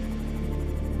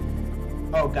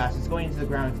 Oh gosh, it's going into the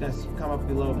ground. It's gonna come up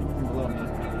below me, from below me.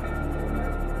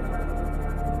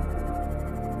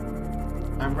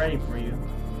 I'm ready for you.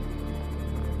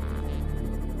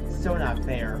 It's so not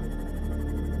fair.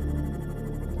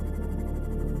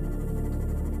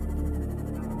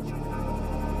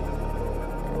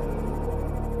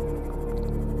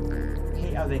 I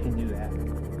hate how they can do that.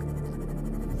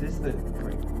 Is this the...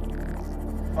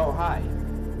 Oh, hi.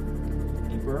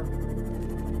 Reaper.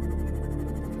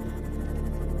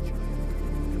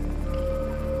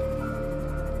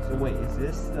 So wait, is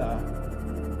this the...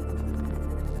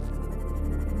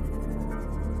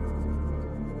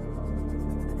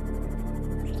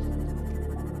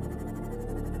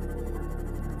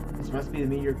 This must be the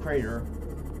meteor crater.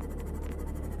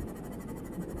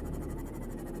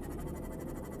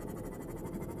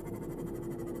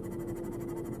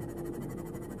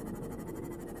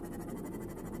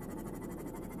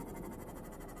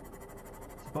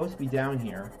 It's supposed to be down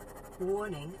here.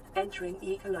 Warning, entering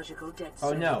ecological dead Oh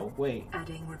zone. no, wait.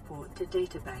 Adding report to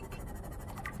databank.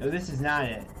 No, this is not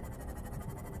it.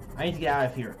 I need to get out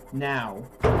of here. Now.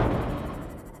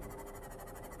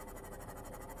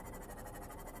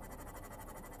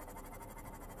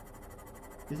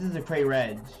 This is the crater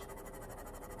edge.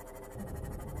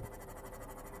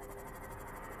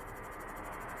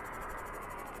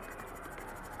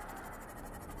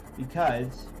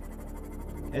 Because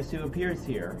guess who appears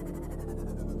here?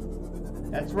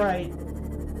 That's right.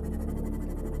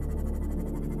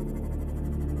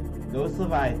 Those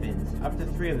Leviathans, up to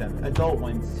 3 of them, adult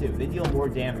ones too. They deal more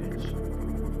damage.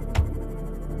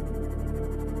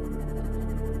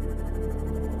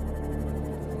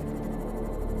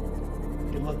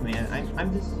 Hey, look, man,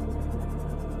 I'm just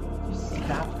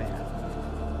stop that.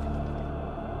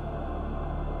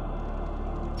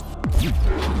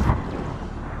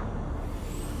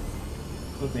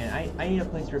 Look, man, I need a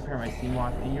place to repair my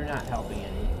Seawalk, and you're not helping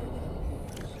any.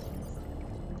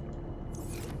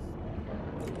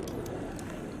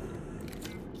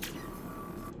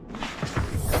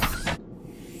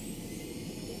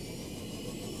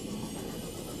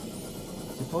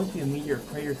 There's supposed to be a meteor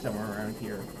crater somewhere around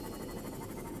here.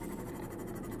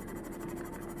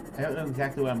 I don't know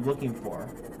exactly what I'm looking for.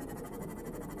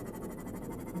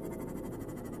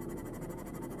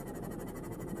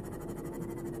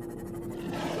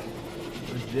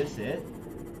 Is this it?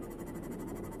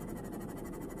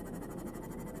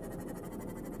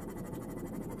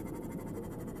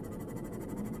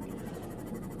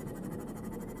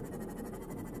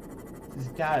 This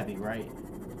has gotta be right.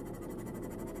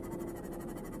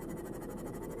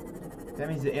 That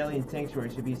means the alien sanctuary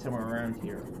should be somewhere around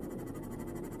here.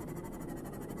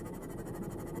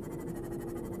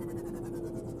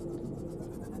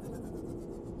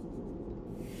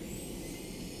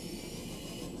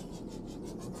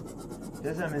 It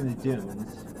says I'm in the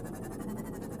dunes.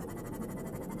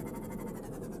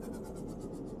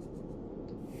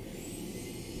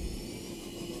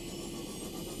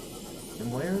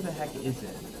 And where the heck is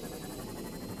it?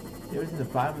 It was in the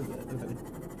bottom of the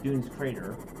dunes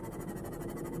crater.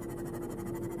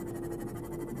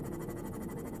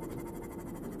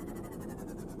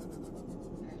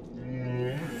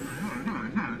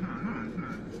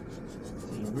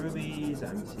 Seeing rubies,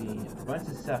 I'm seeing a bunch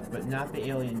of stuff, but not the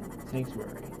alien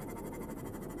sanctuary.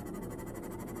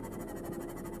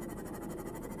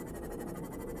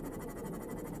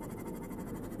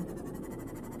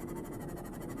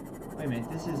 Wait a minute,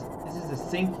 this is a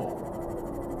sinkhole.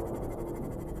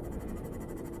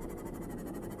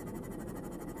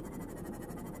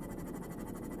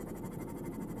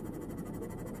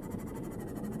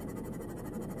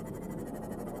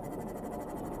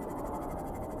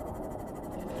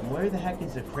 And where the heck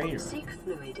is the crater? Seek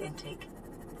fluid intake.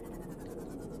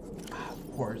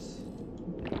 Of course.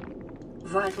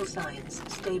 Vital signs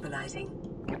stabilizing.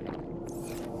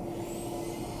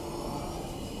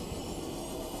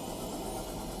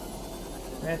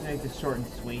 I have to make this short and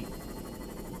sweet.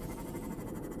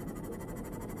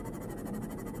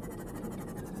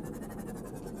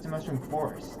 It's a mushroom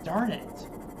forest. Darn it!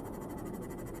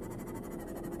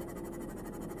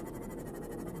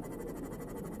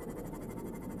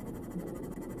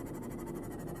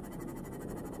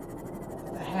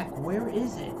 What the heck? Where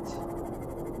is it?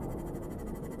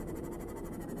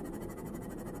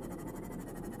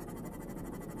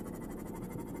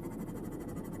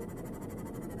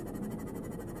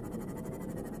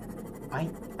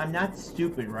 I'm not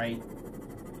stupid, right?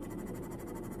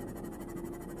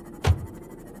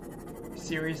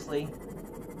 Seriously?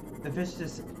 The fish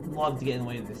just love to get in the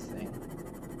way of this thing.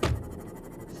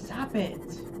 Stop it!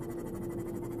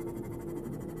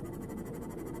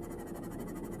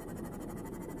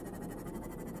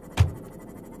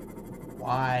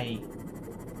 Why?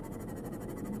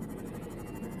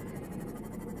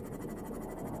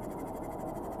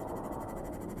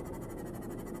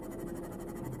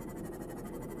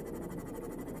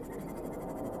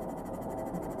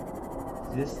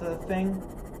 Is this the thing?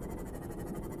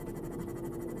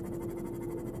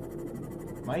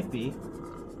 Might be.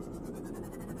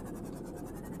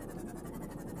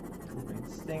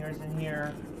 Stingers in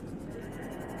here.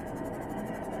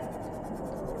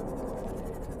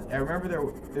 I remember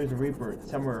there's a Reaper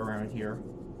somewhere around here.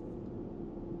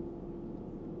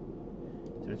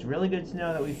 So it's really good to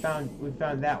know that we found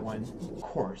that one. Of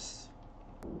course.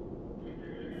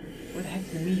 Where the heck's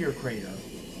the meteor crater?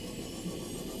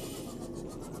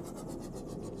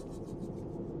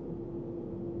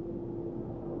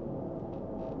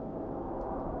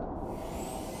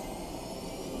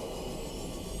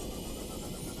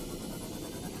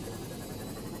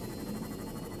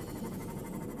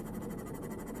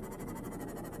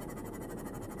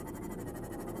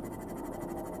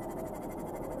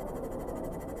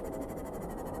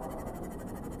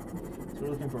 We're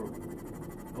looking for.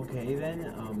 Okay, then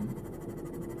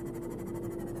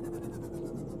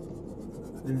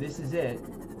this is it.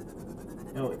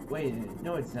 No, wait,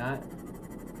 no, it's not.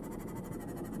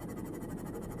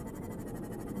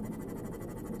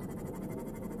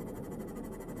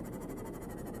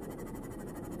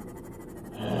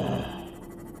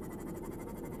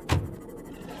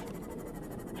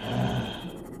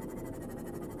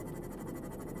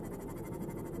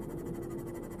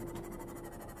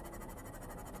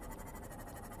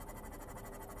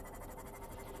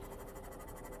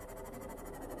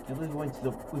 I believe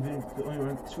we've been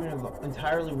going through the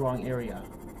entirely wrong area.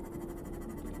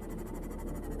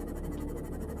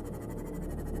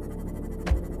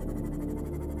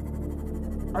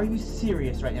 Are you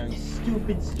serious right now, you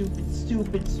stupid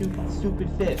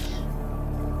fish?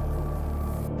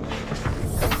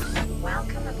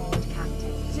 Welcome aboard,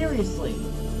 Captain. Seriously?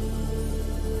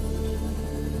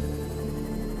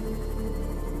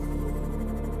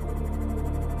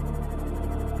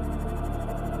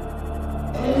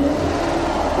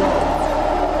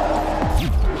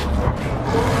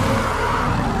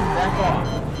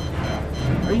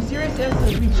 Are you serious? It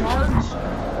has to recharge?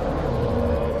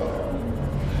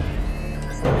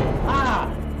 Ah!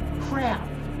 Crap!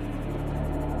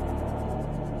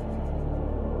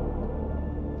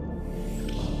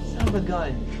 Son of a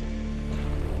gun.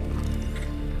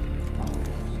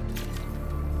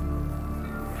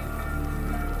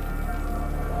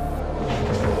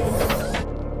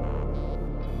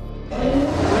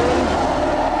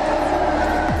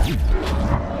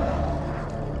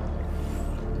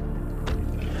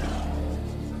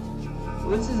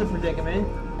 This is a predicament.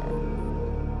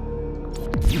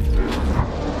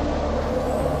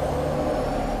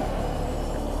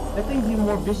 That thing's even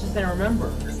more vicious than I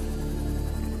remember.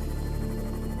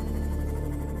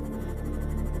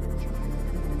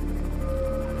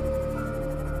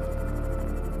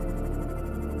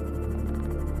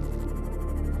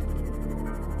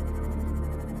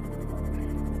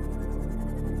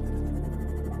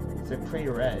 It's a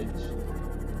crater edge.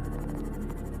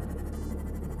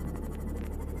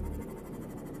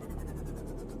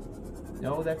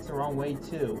 No, that's the wrong way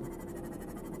too.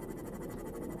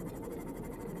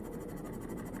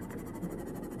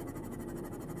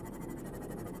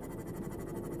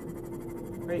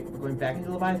 Great, we're going back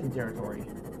into Leviathan territory.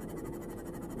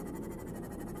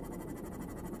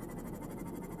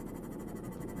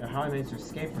 Now, how I managed to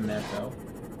escape from that, though.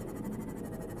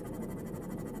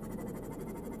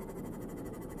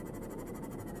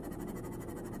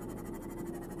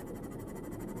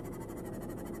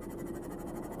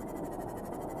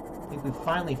 I think we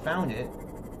finally found it.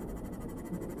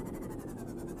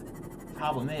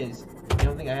 Problem is, I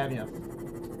don't think I have enough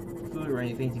food or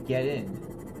anything to get in.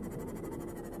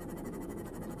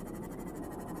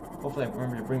 Hopefully I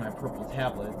remember to bring my purple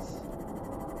tablets.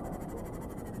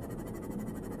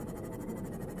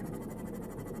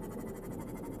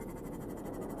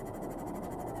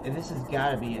 And this has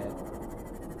gotta be it.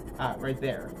 Ah, right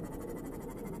there.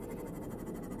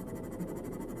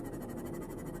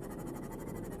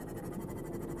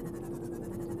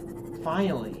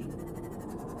 Finally!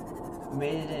 We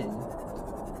made it in.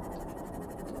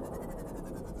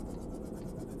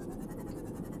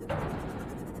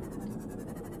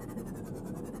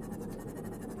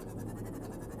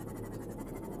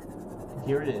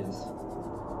 Here it is.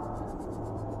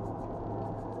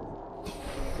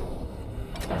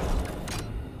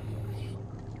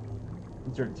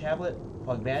 Insert tablet,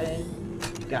 plug that in,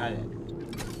 got it.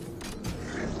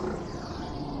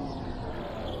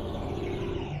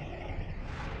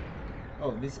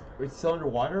 Oh, It's still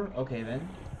underwater? Okay then.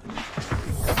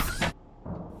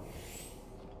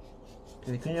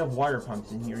 They couldn't have water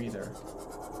pumps in here either.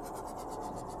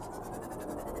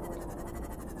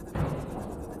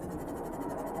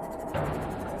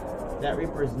 That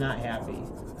Reaper is not happy.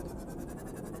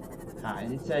 Ah,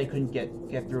 and it said I couldn't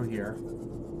get through here.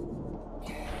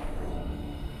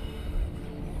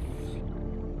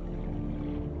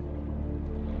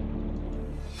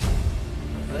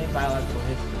 Alien biological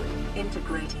history.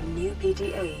 Integrating new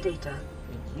PDA data.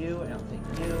 Thank you, and I'll take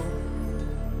you.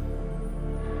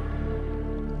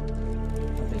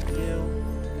 I'll take you.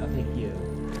 I'll take you.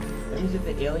 That means that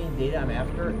the alien data I'm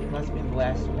after, it must be the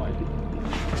last one.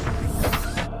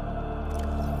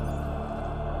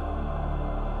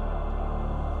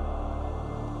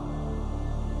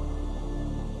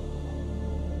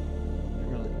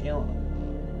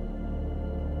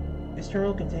 This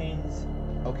terminal contains...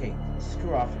 Okay,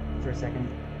 screw off for a second.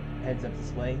 Heads up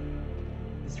display.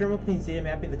 This terminal contains data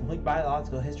mapping the complete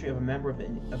biological history of a member of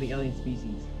the alien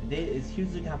species. The data is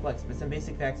hugely complex, but some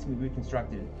basic facts can be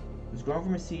reconstructed. It was grown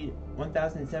from a seed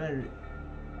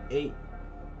 1,708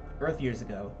 Earth years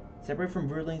ago, separated from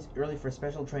broodlings early for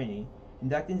special training,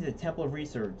 inducted into the Temple of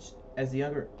Research as the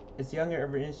younger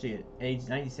ever initiated at age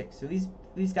 96. So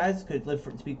these guys could live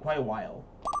to be quite a while.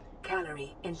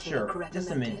 Calorie intake Sure, recommended.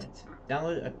 just a minute.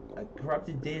 Download a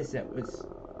corrupted dataset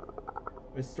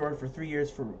was stored for 3 years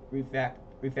for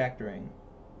refactoring.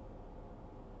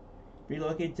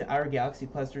 Relocated to outer galaxy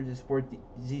cluster to support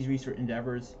disease research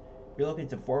endeavors. Relocated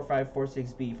to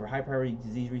 4546B for high priority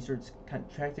disease research.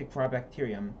 Contracted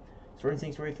bacterium. Stored in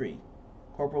Sanctuary 3.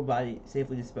 Corporeal body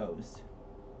safely disposed.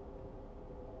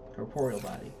 Corporeal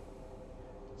body.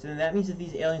 So then that means that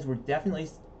these aliens were definitely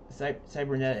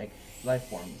cybernetic life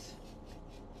forms.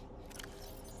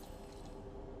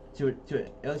 At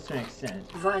least to an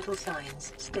extent. Vital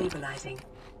signs stabilizing.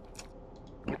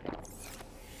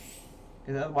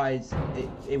 Because otherwise,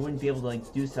 it wouldn't be able to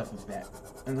like do stuff with that,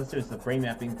 unless there's the brain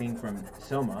mapping thing from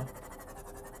Soma.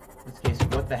 In this case,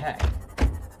 what the heck?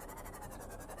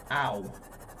 Ow!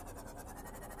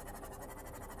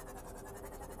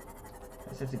 I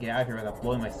just have to get out of here without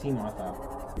blowing my Seamoth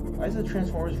up. Why is the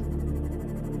Transformers?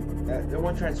 The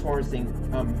one Transformers thing,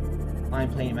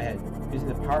 line playing in my head. Using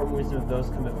the power and wisdom of those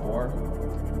come before.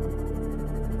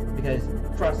 Because,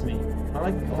 trust me,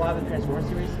 unlike a lot of the Transformers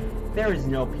series, there is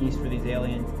no peace for these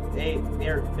aliens. They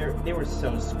were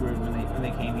so screwed when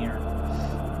they came here.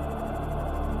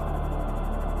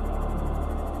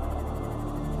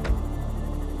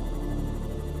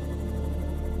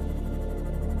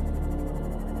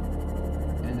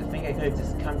 And to think I could have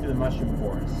just come through the mushroom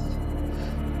forest.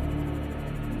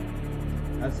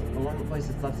 That's the one place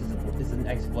that's left is an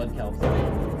ex-blood kelp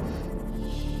site.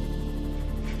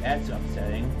 That's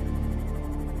upsetting.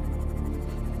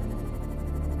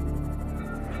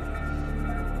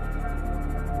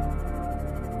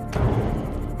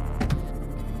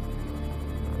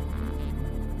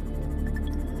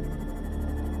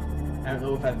 I don't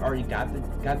know if I've already got the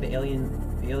aliens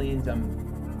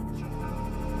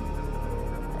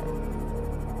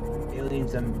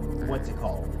what's it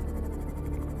called?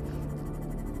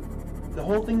 The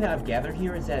whole thing that I've gathered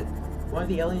here is that one of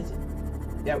the aliens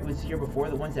that was here before,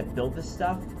 the ones that built this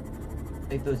stuff,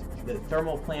 like the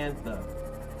thermal plant, the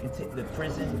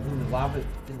prison, the lava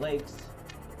lakes,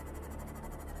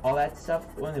 all that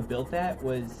stuff. The one that built that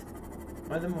one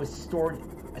of them was stored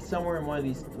somewhere in one of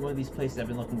these places I've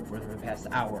been looking for the past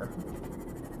hour.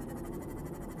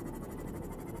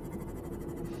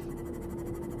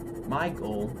 My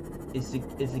goal is to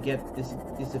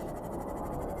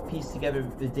piece together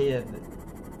the data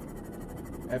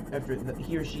after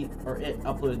he or she or it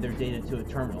uploaded their data to a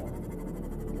terminal.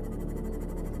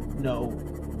 No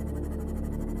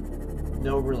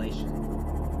relation.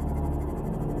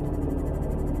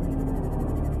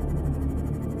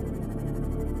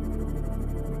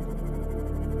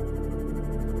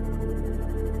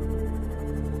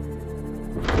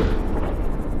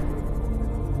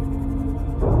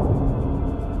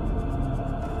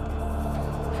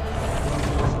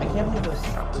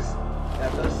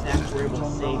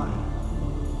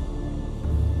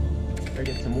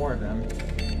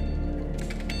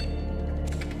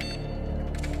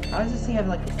 How does this thing have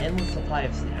like an endless supply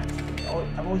of snacks?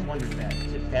 I've always wondered that.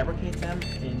 Does it fabricate them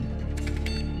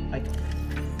in like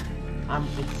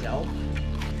itself?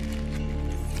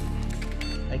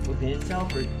 Like within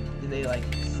itself, or do they like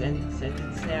send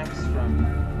it snacks from?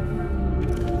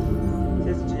 It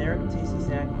says generic tasty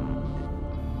snack.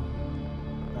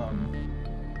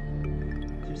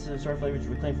 Store flavors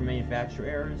reclaimed from manufacturer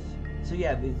errors. So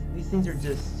yeah, these things are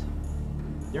just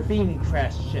they're feeding me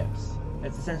trash chips.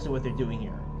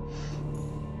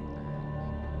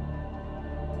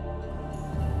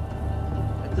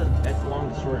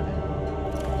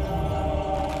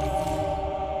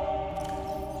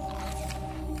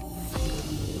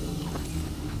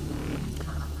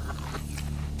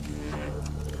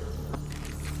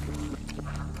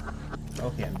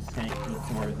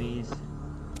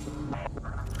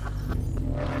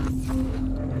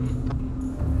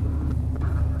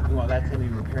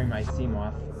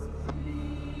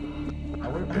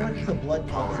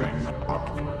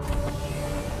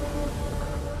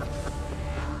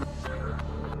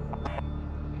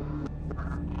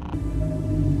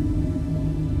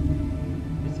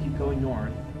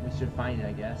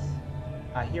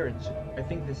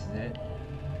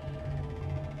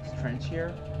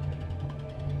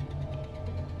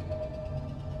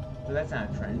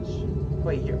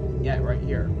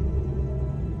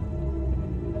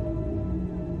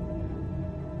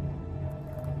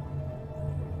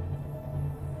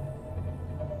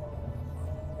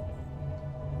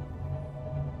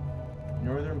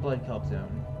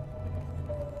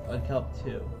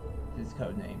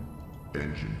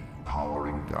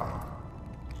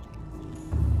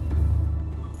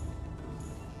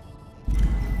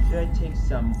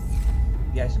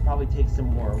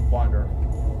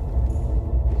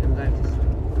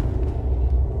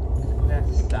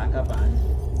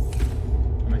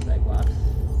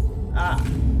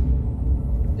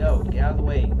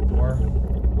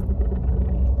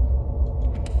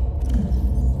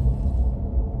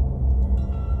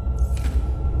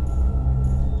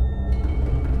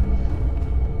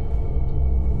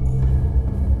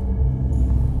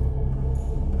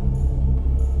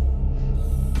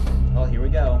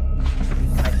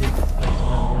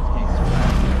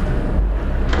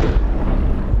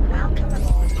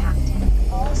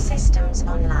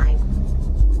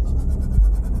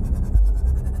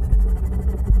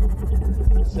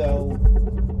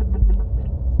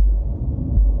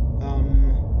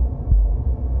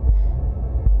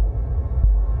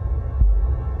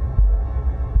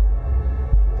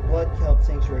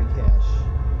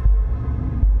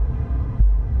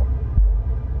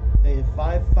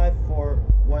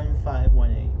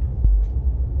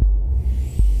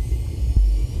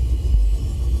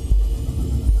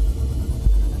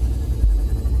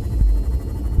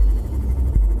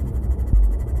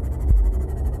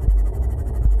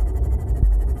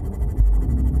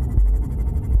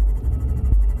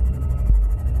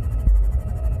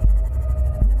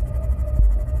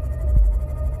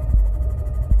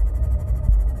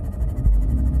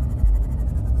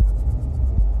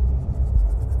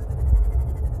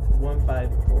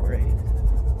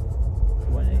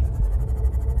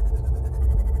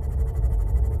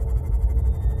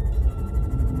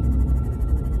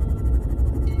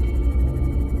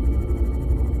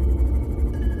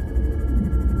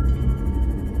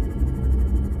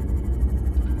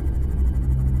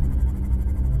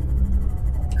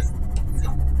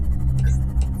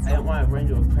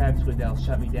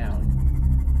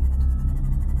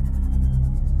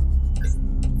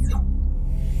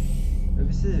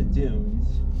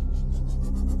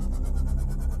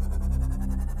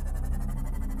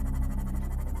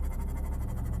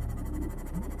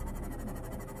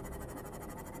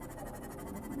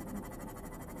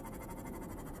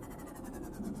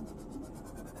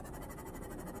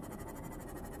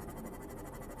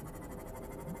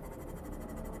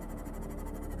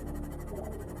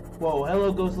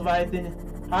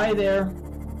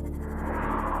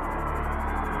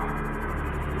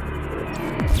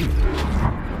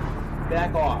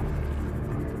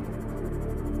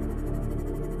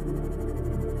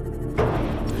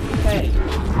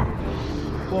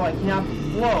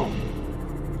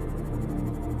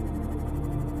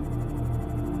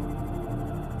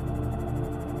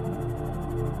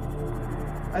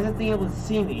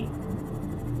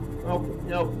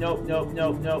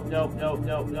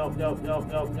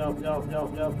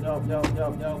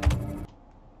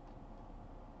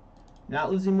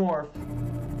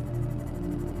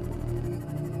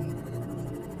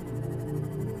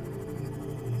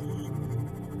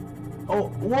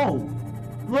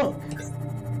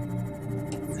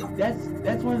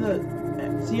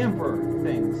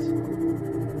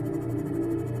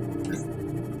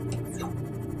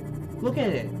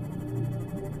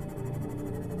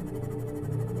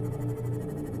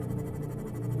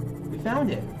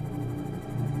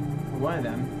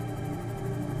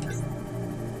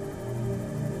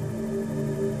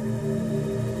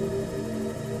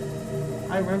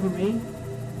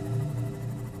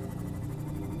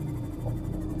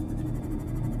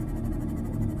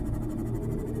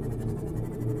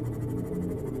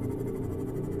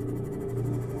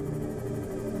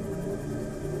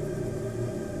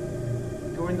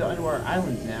 in the underwater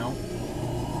islands now.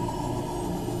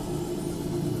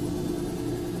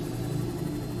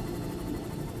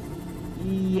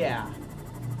 Yeah.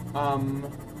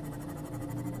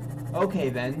 Okay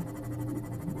then.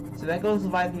 So that goes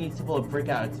Leviathan needs to pull a brick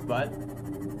out its butt.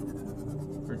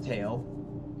 Or tail.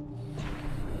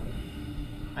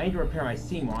 I need to repair my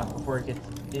sea moth before it gets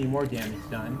any more damage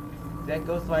done. That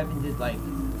Ghost Leviathan did like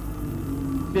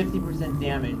 50%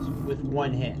 damage with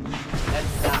one hit.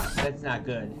 That's not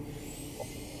good.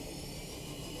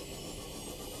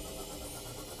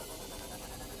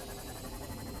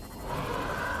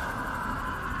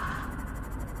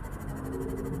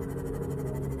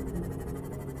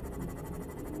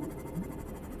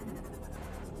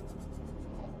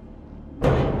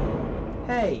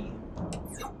 Hey!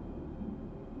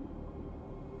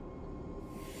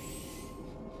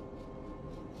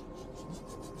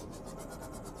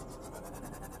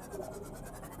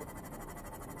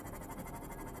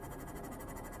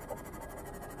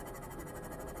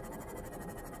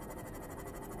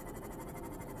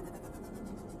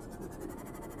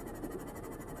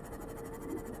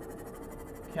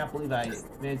 Can't believe I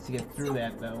managed to get through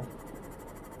that though.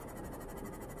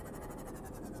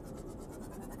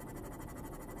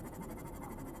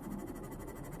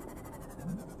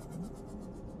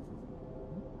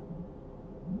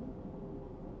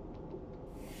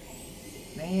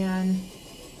 Man,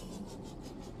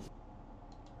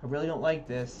 I really don't like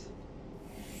this.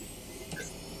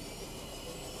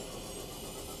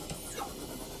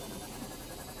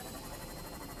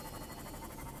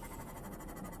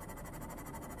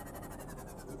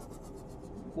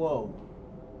 Whoa.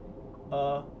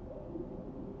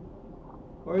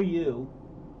 Where are you?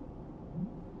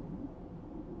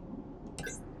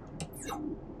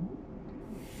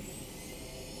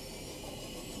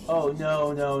 Oh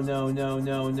no no no no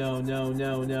no no no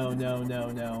no no no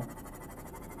no no.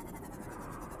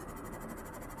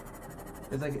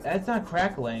 It's like that's not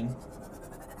crackling.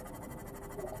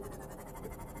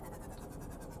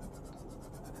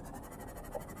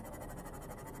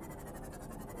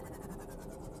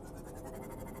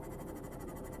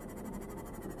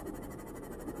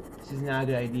 This is not a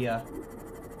good idea.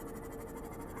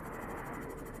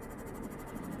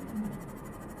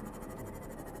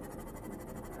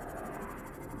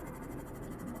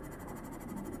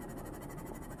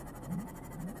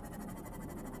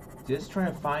 Just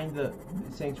trying to find the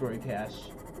sanctuary cache.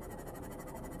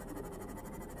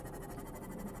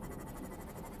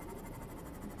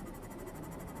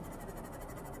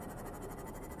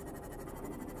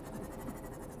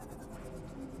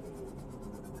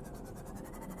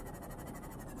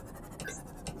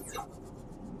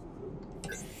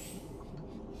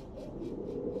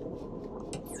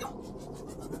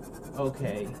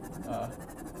 Okay,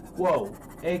 whoa,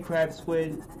 hey crab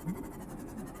squid.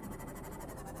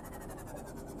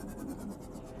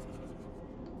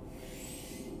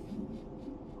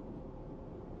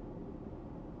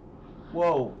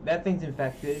 Whoa, that thing's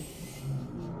infected.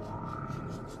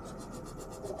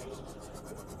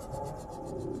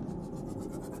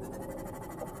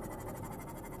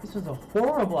 This was a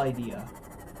horrible idea.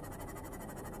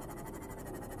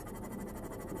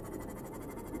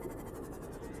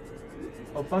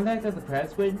 Oh, fun fact about the crab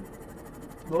squid,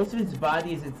 most of its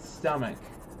body is its stomach.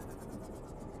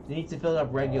 It needs to fill it up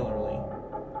regularly.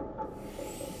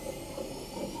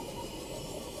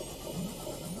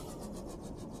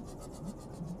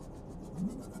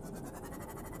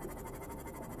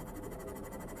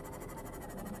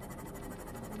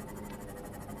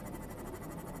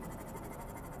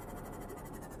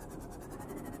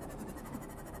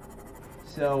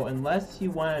 So, unless you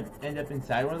want to end up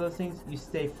inside one of those things, you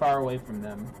stay far away from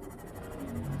them.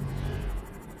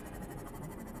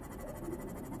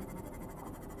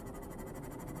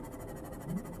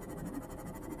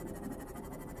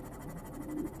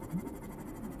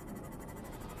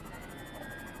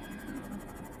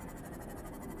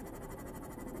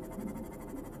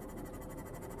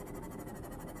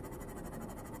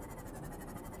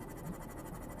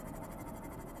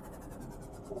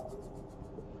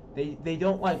 They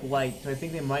don't like light, so I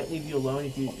think they might leave you alone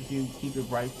if you keep your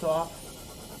brights off.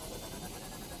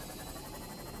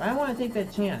 I don't want to take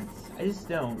that chance. I just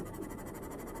don't.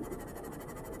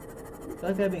 I feel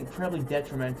like that'd be incredibly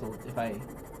detrimental if I.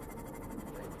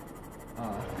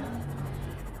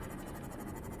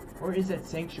 Where is that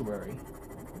sanctuary?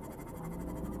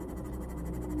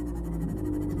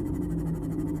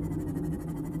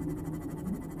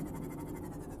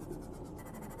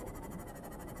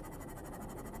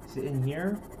 Is it in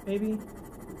here, maybe?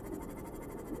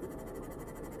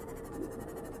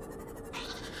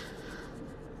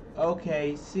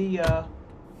 Okay, see ya.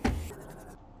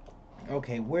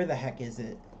 Okay, where the heck is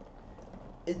it?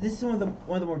 This is one of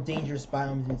the more dangerous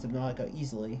biomes in Subnautica,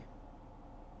 easily.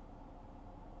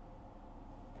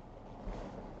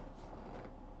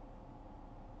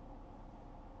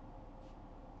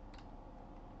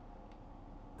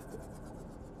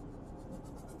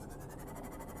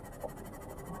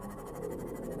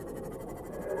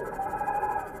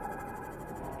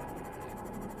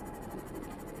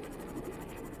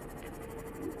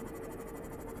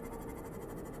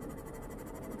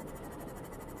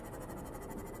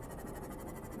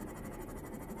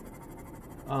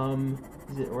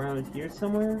 Is it around here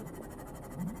somewhere?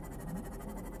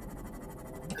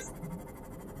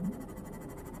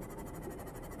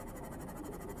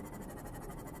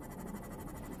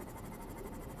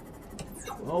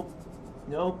 Oh,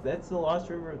 nope, that's the Lost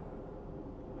River.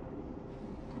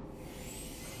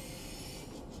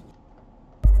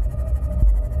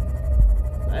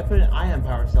 I put an ion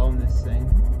power cell in this thing.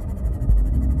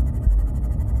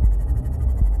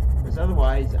 Because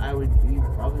otherwise, I would be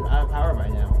probably out of power by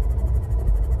now.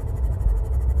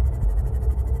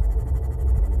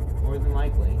 More than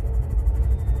likely.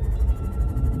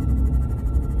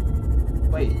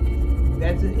 Wait,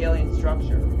 that's an alien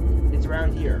structure. It's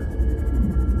around here.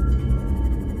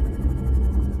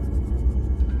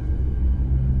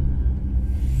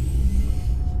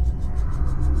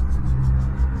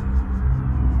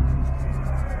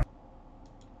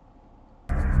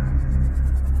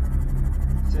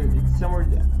 So it's somewhere.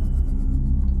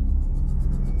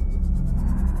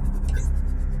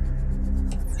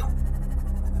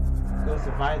 Those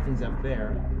Leviathans up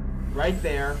there. Right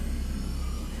there.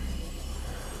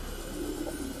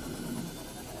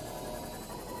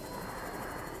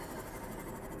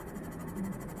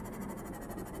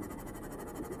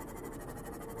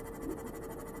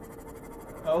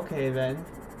 Okay then.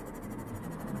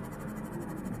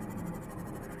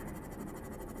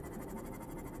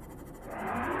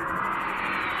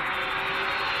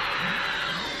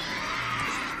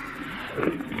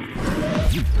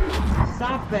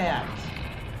 Stop that!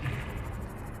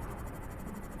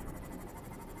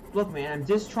 Look, man, I'm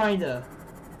just trying to...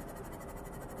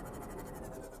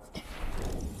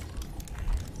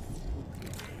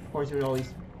 Of course, it would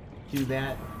always do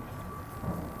that.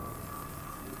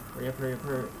 Hurry up, hurry up,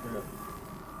 hurry up, hurry up.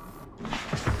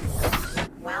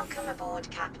 Welcome aboard,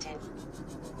 Captain.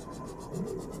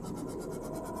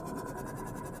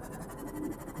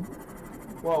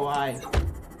 Whoa, I...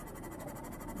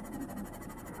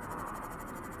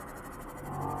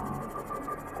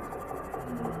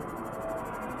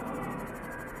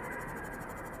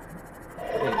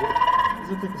 Wait, this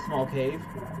looks like a small cave.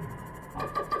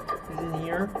 Is it in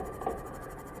here?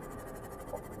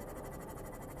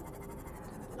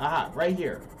 Aha, right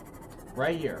here.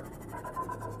 Right here.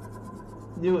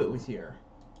 Knew it was here.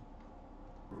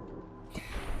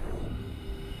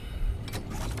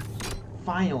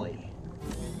 Finally.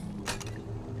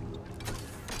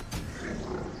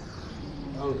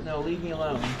 Oh, no, leave me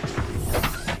alone.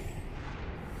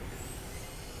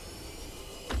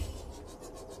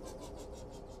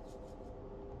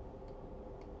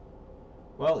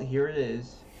 Well, here it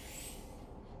is.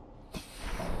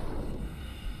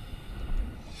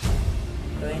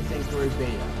 Alien Sanctuary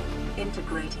Beta.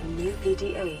 Integrating new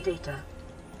PDA data.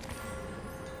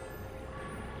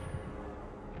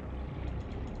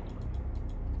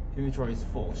 Inventory is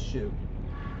full. Shoot.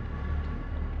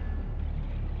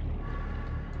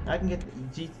 I can get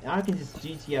I can just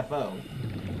GTFO.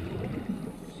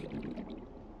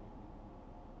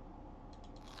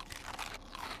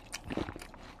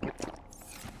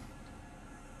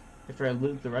 After I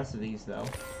loot the rest of these, though.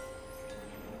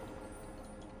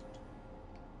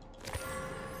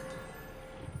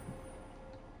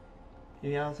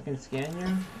 Anything else I can scan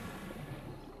here?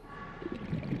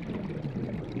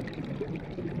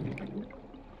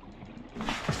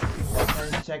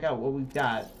 Let's check out what we've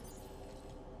got.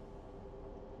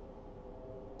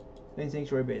 Alien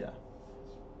Sanctuary Beta.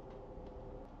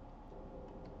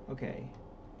 Okay.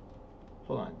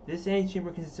 Hold on. This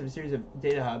antechamber consists of a series of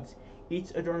data hubs,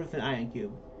 each adorned with an ion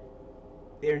cube.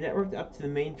 They are networked up to the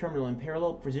main terminal in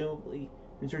parallel, presumably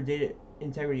to ensure data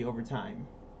integrity over time.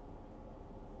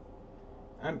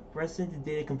 Unprecedented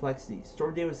data complexity.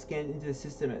 Stored data was scanned into the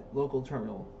system at local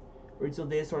terminal. Original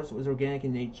data source was organic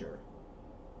in nature.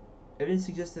 Evidence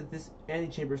suggests that this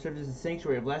antechamber served as a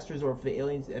sanctuary of last resort for the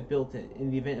aliens that built it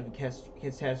in the event of a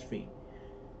catastrophe.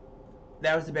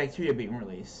 That was the bacteria being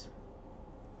released.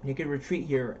 They could retreat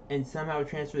here and somehow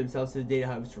transfer themselves to the data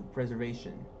hubs for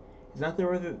preservation. It's not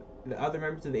clear whether the other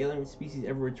members of the alien species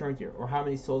ever returned here, or how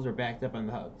many souls are backed up on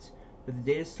the hubs. But the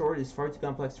data stored is far too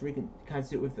complex to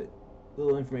reconstitute with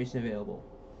Little information available.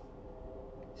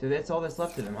 So that's all that's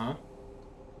left of them, huh?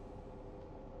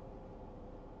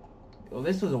 Well,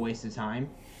 this was a waste of time.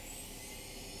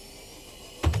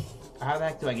 How the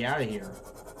heck do I get out of here?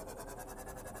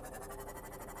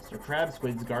 Mr. Crab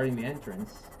Squid's guarding the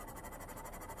entrance.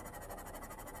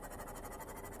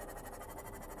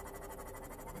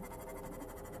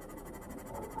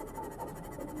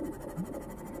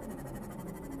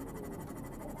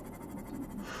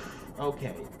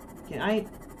 Okay. Can I...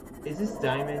 Is this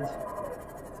diamond?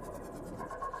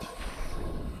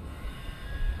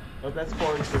 Oh, that's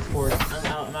quartz, that's quartz. I'm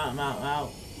out, I'm out, I'm out, I'm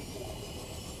out.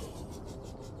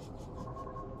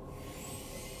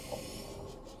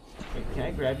 Wait, can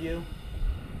I grab you?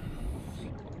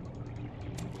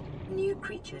 New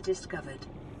creature discovered.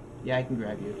 Yeah, I can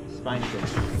grab you. Spine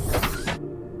fish.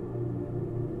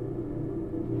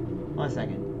 Hold on a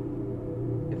second.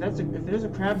 If there's a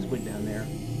crab squid down there,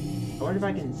 I wonder if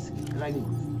I can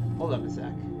hold up a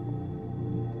sec.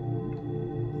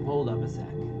 Hold up a sec.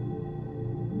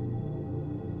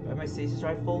 Do I have my stasis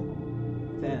rifle?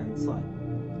 Then slot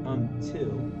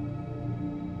 2.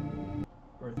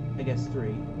 Or I guess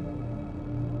 3.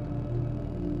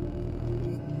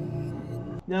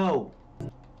 No!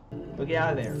 Go get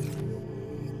out of there.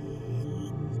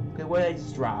 Okay, what did I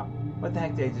just drop? What the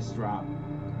heck did I just drop?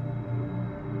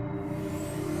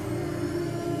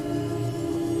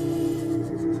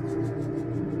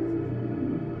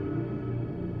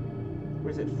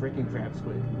 Where's that freaking crab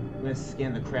squid? I'm gonna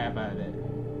scan the crap out of it.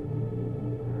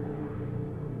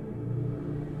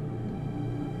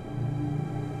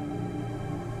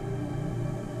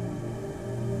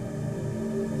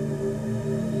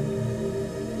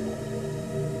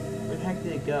 Where the heck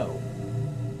did it go?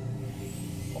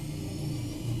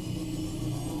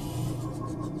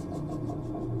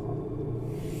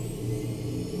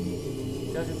 I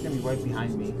feel like it's gonna be right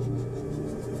behind me.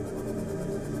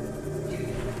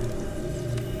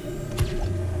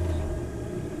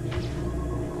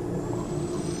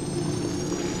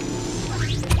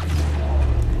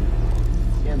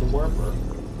 Warper.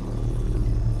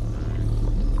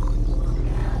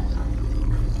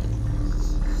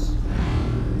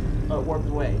 Oh, it warped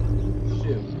away.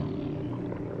 Shoot.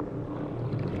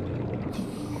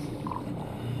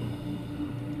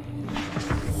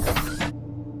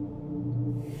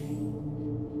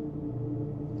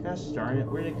 Gosh darn it,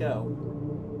 where'd it go?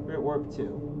 Where'd it warp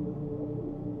to?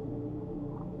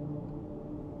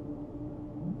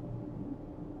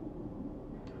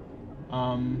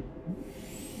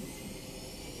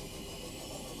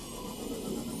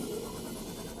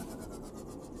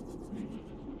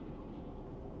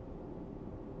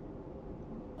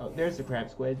 Oh, there's the crab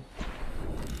squid.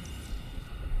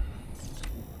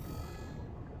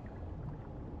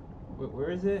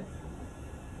 Where is it?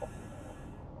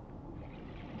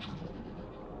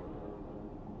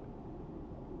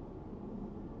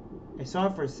 I saw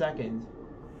it for a second.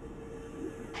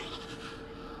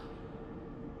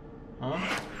 Huh?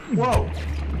 Whoa!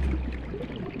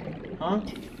 Huh?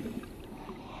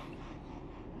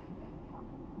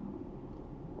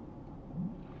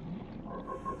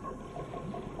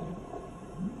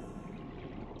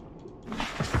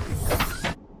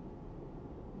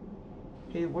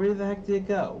 Hey, where the heck did it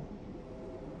go?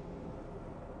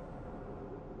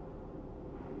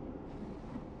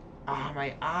 Ah,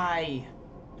 my eye!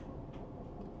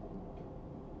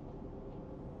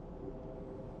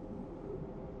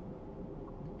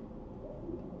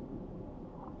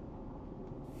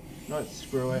 No,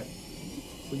 screw it.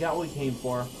 We got what we came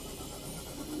for.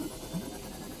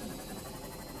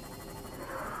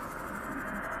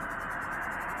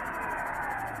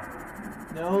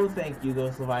 No, thank you,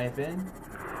 Ghost Leviathan.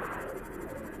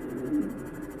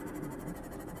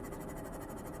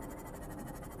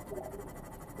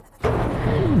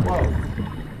 Whoa.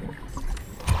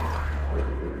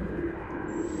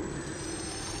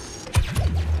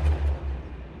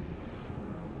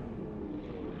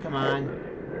 Come on.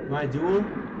 My duel?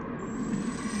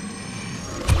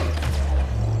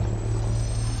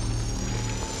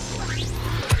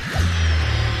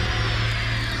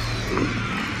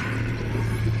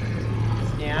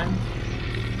 Scan.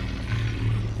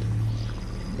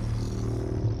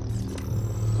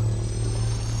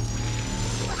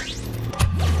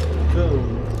 Boom.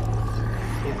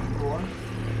 Scan 4.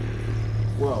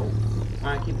 Whoa.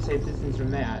 I keep a safe distance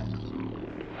from that.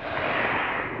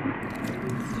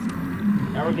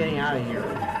 Now we're getting out of here.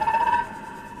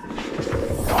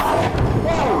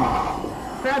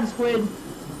 Whoa! Crab squid!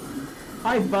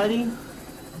 Hi, buddy.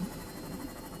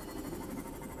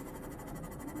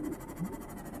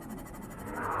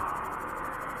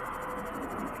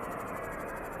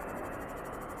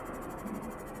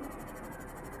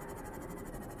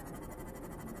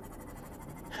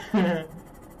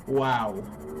 Wow.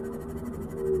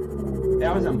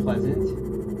 That was unpleasant.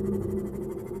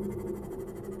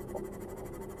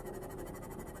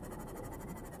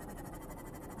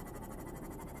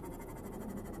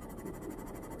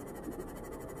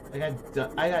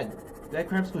 That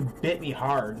crab squid bit me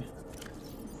hard.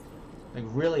 Like,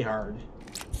 really hard.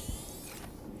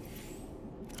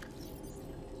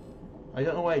 I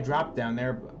don't know why I dropped down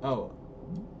there, but, oh.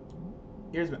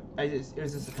 It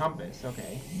was just a compass,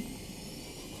 okay.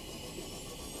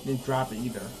 Didn't drop it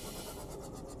either.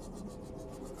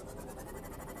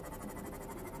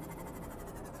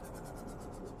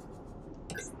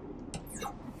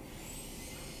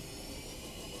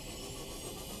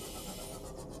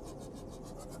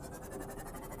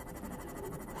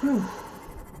 Whew.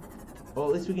 Well,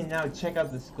 at least we can now check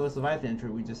out this Ghost Leviathan entry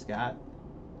we just got.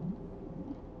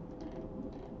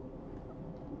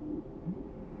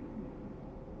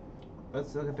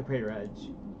 Let's look at the crater edge.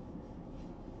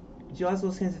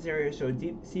 Geological scans of this area show a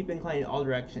steep incline in all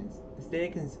directions. This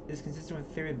data is consistent with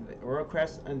the theory that the Aurora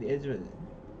crest on the edge of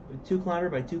a 2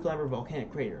 km by 2 km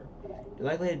volcanic crater. It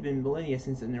likely had been millennia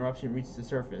since an eruption reached the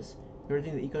surface,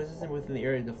 encouraging the ecosystem within the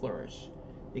area to flourish.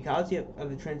 The ecology of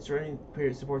the trench surrounding the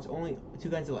crater supports only 2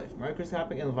 kinds of life,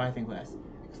 microscopic and Leviathan class.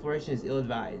 Exploration is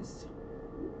ill-advised.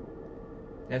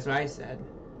 That's what I said.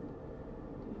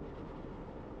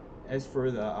 As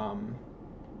for the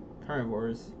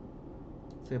carnivores,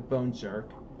 it's like a bone shark,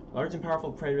 a large and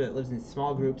powerful predator that lives in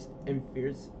small groups and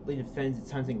fiercely defends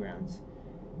its hunting grounds.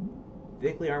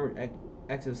 Thickly armored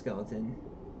exoskeleton.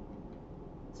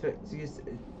 Suggests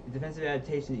defensive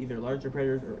adaptation to either larger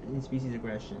predators or in-species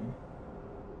aggression.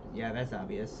 Yeah, that's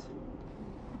obvious.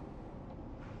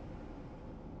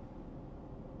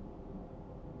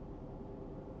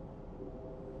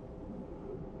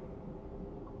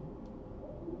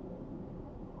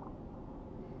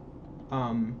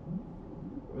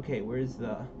 Okay, where's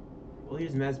the... Well,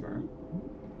 here's Mesmer.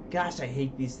 Gosh, I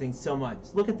hate these things so much.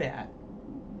 Look at that!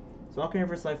 Small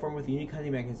carnivorous life form with a unique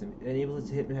hunting mechanism. It enables it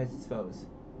to hypnotize its foes.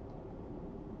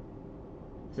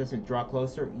 Assessment, draw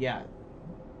closer? Yeah.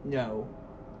 No.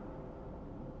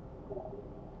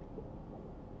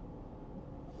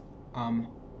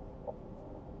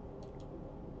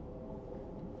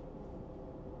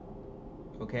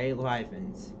 Okay,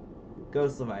 Leviathans.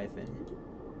 Ghost Leviathan.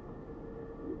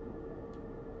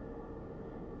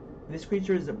 This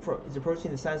creature is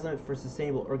approaching the size limit for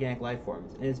sustainable organic life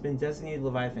forms, and has been designated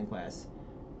Leviathan class.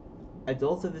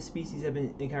 Adults of this species have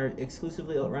been encountered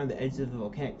exclusively around the edge of the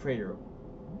volcanic crater.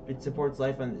 It supports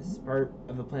life on this part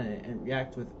of the planet and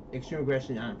reacts with extreme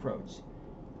aggression on approach.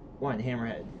 1.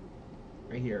 Hammerhead.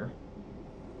 Right here.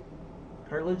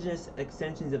 Cartilaginous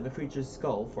extensions of the creature's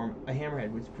skull form a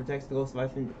hammerhead which protects the Ghost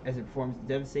Leviathan as it performs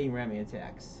devastating ramming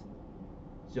attacks.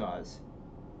 Jaws.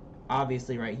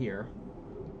 Obviously right here.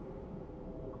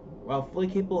 While fully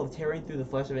capable of tearing through the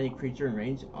flesh of any creature in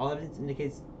range, all evidence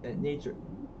indicates that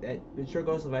mature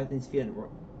Ghost Leviathans feed on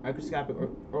microscopic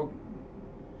or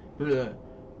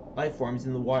life forms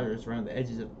in the waters around the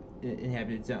edges of an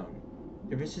inhabited zone.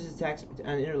 Their vicious attacks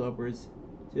on interlopers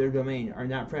to their domain are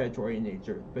not predatory in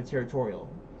nature, but territorial.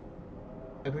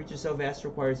 A creature so vast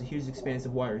requires a huge expanse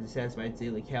of water to satisfy its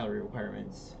daily calorie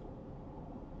requirements.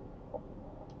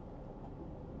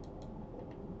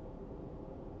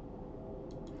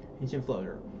 Ancient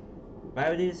floater.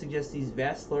 Biodata suggests these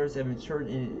vast floaters have matured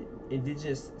in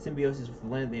indigenous symbiosis with the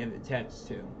land they have attached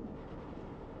to.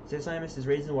 Cyanomus is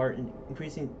raised in water,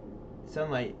 increasing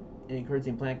sunlight and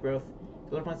encouraging plant growth.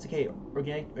 Floater plants decay,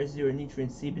 organic residue or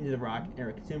nutrients seep into the rock and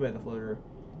are consumed by the floater.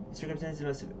 These circumstances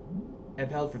must have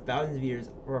held for thousands of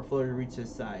years for a floater to reach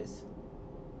this size.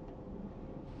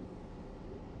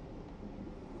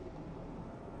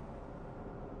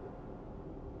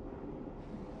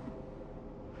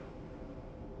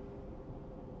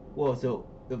 Whoa, so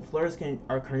the floaters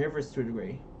are carnivorous to a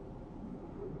degree.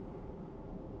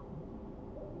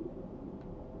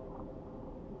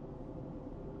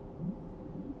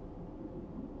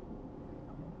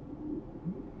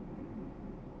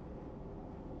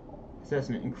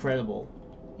 Assessment, incredible.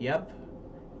 Yep.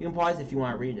 You can pause if you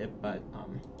want to read it, but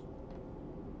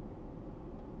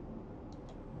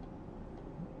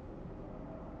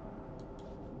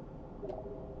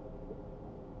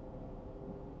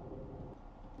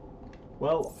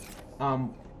well,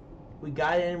 we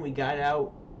got in, we got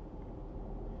out,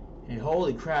 and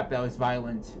holy crap, that was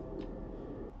violent.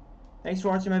 Thanks for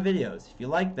watching my videos. If you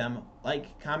like them,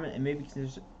 like, comment, and maybe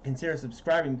consider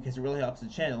subscribing because it really helps the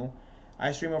channel.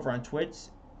 I stream over on Twitch,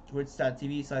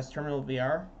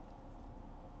 twitch.tv/terminalvr,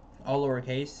 all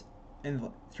lowercase,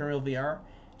 and terminalvr.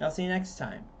 And I'll see you next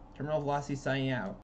time. Terminal Velocity signing out.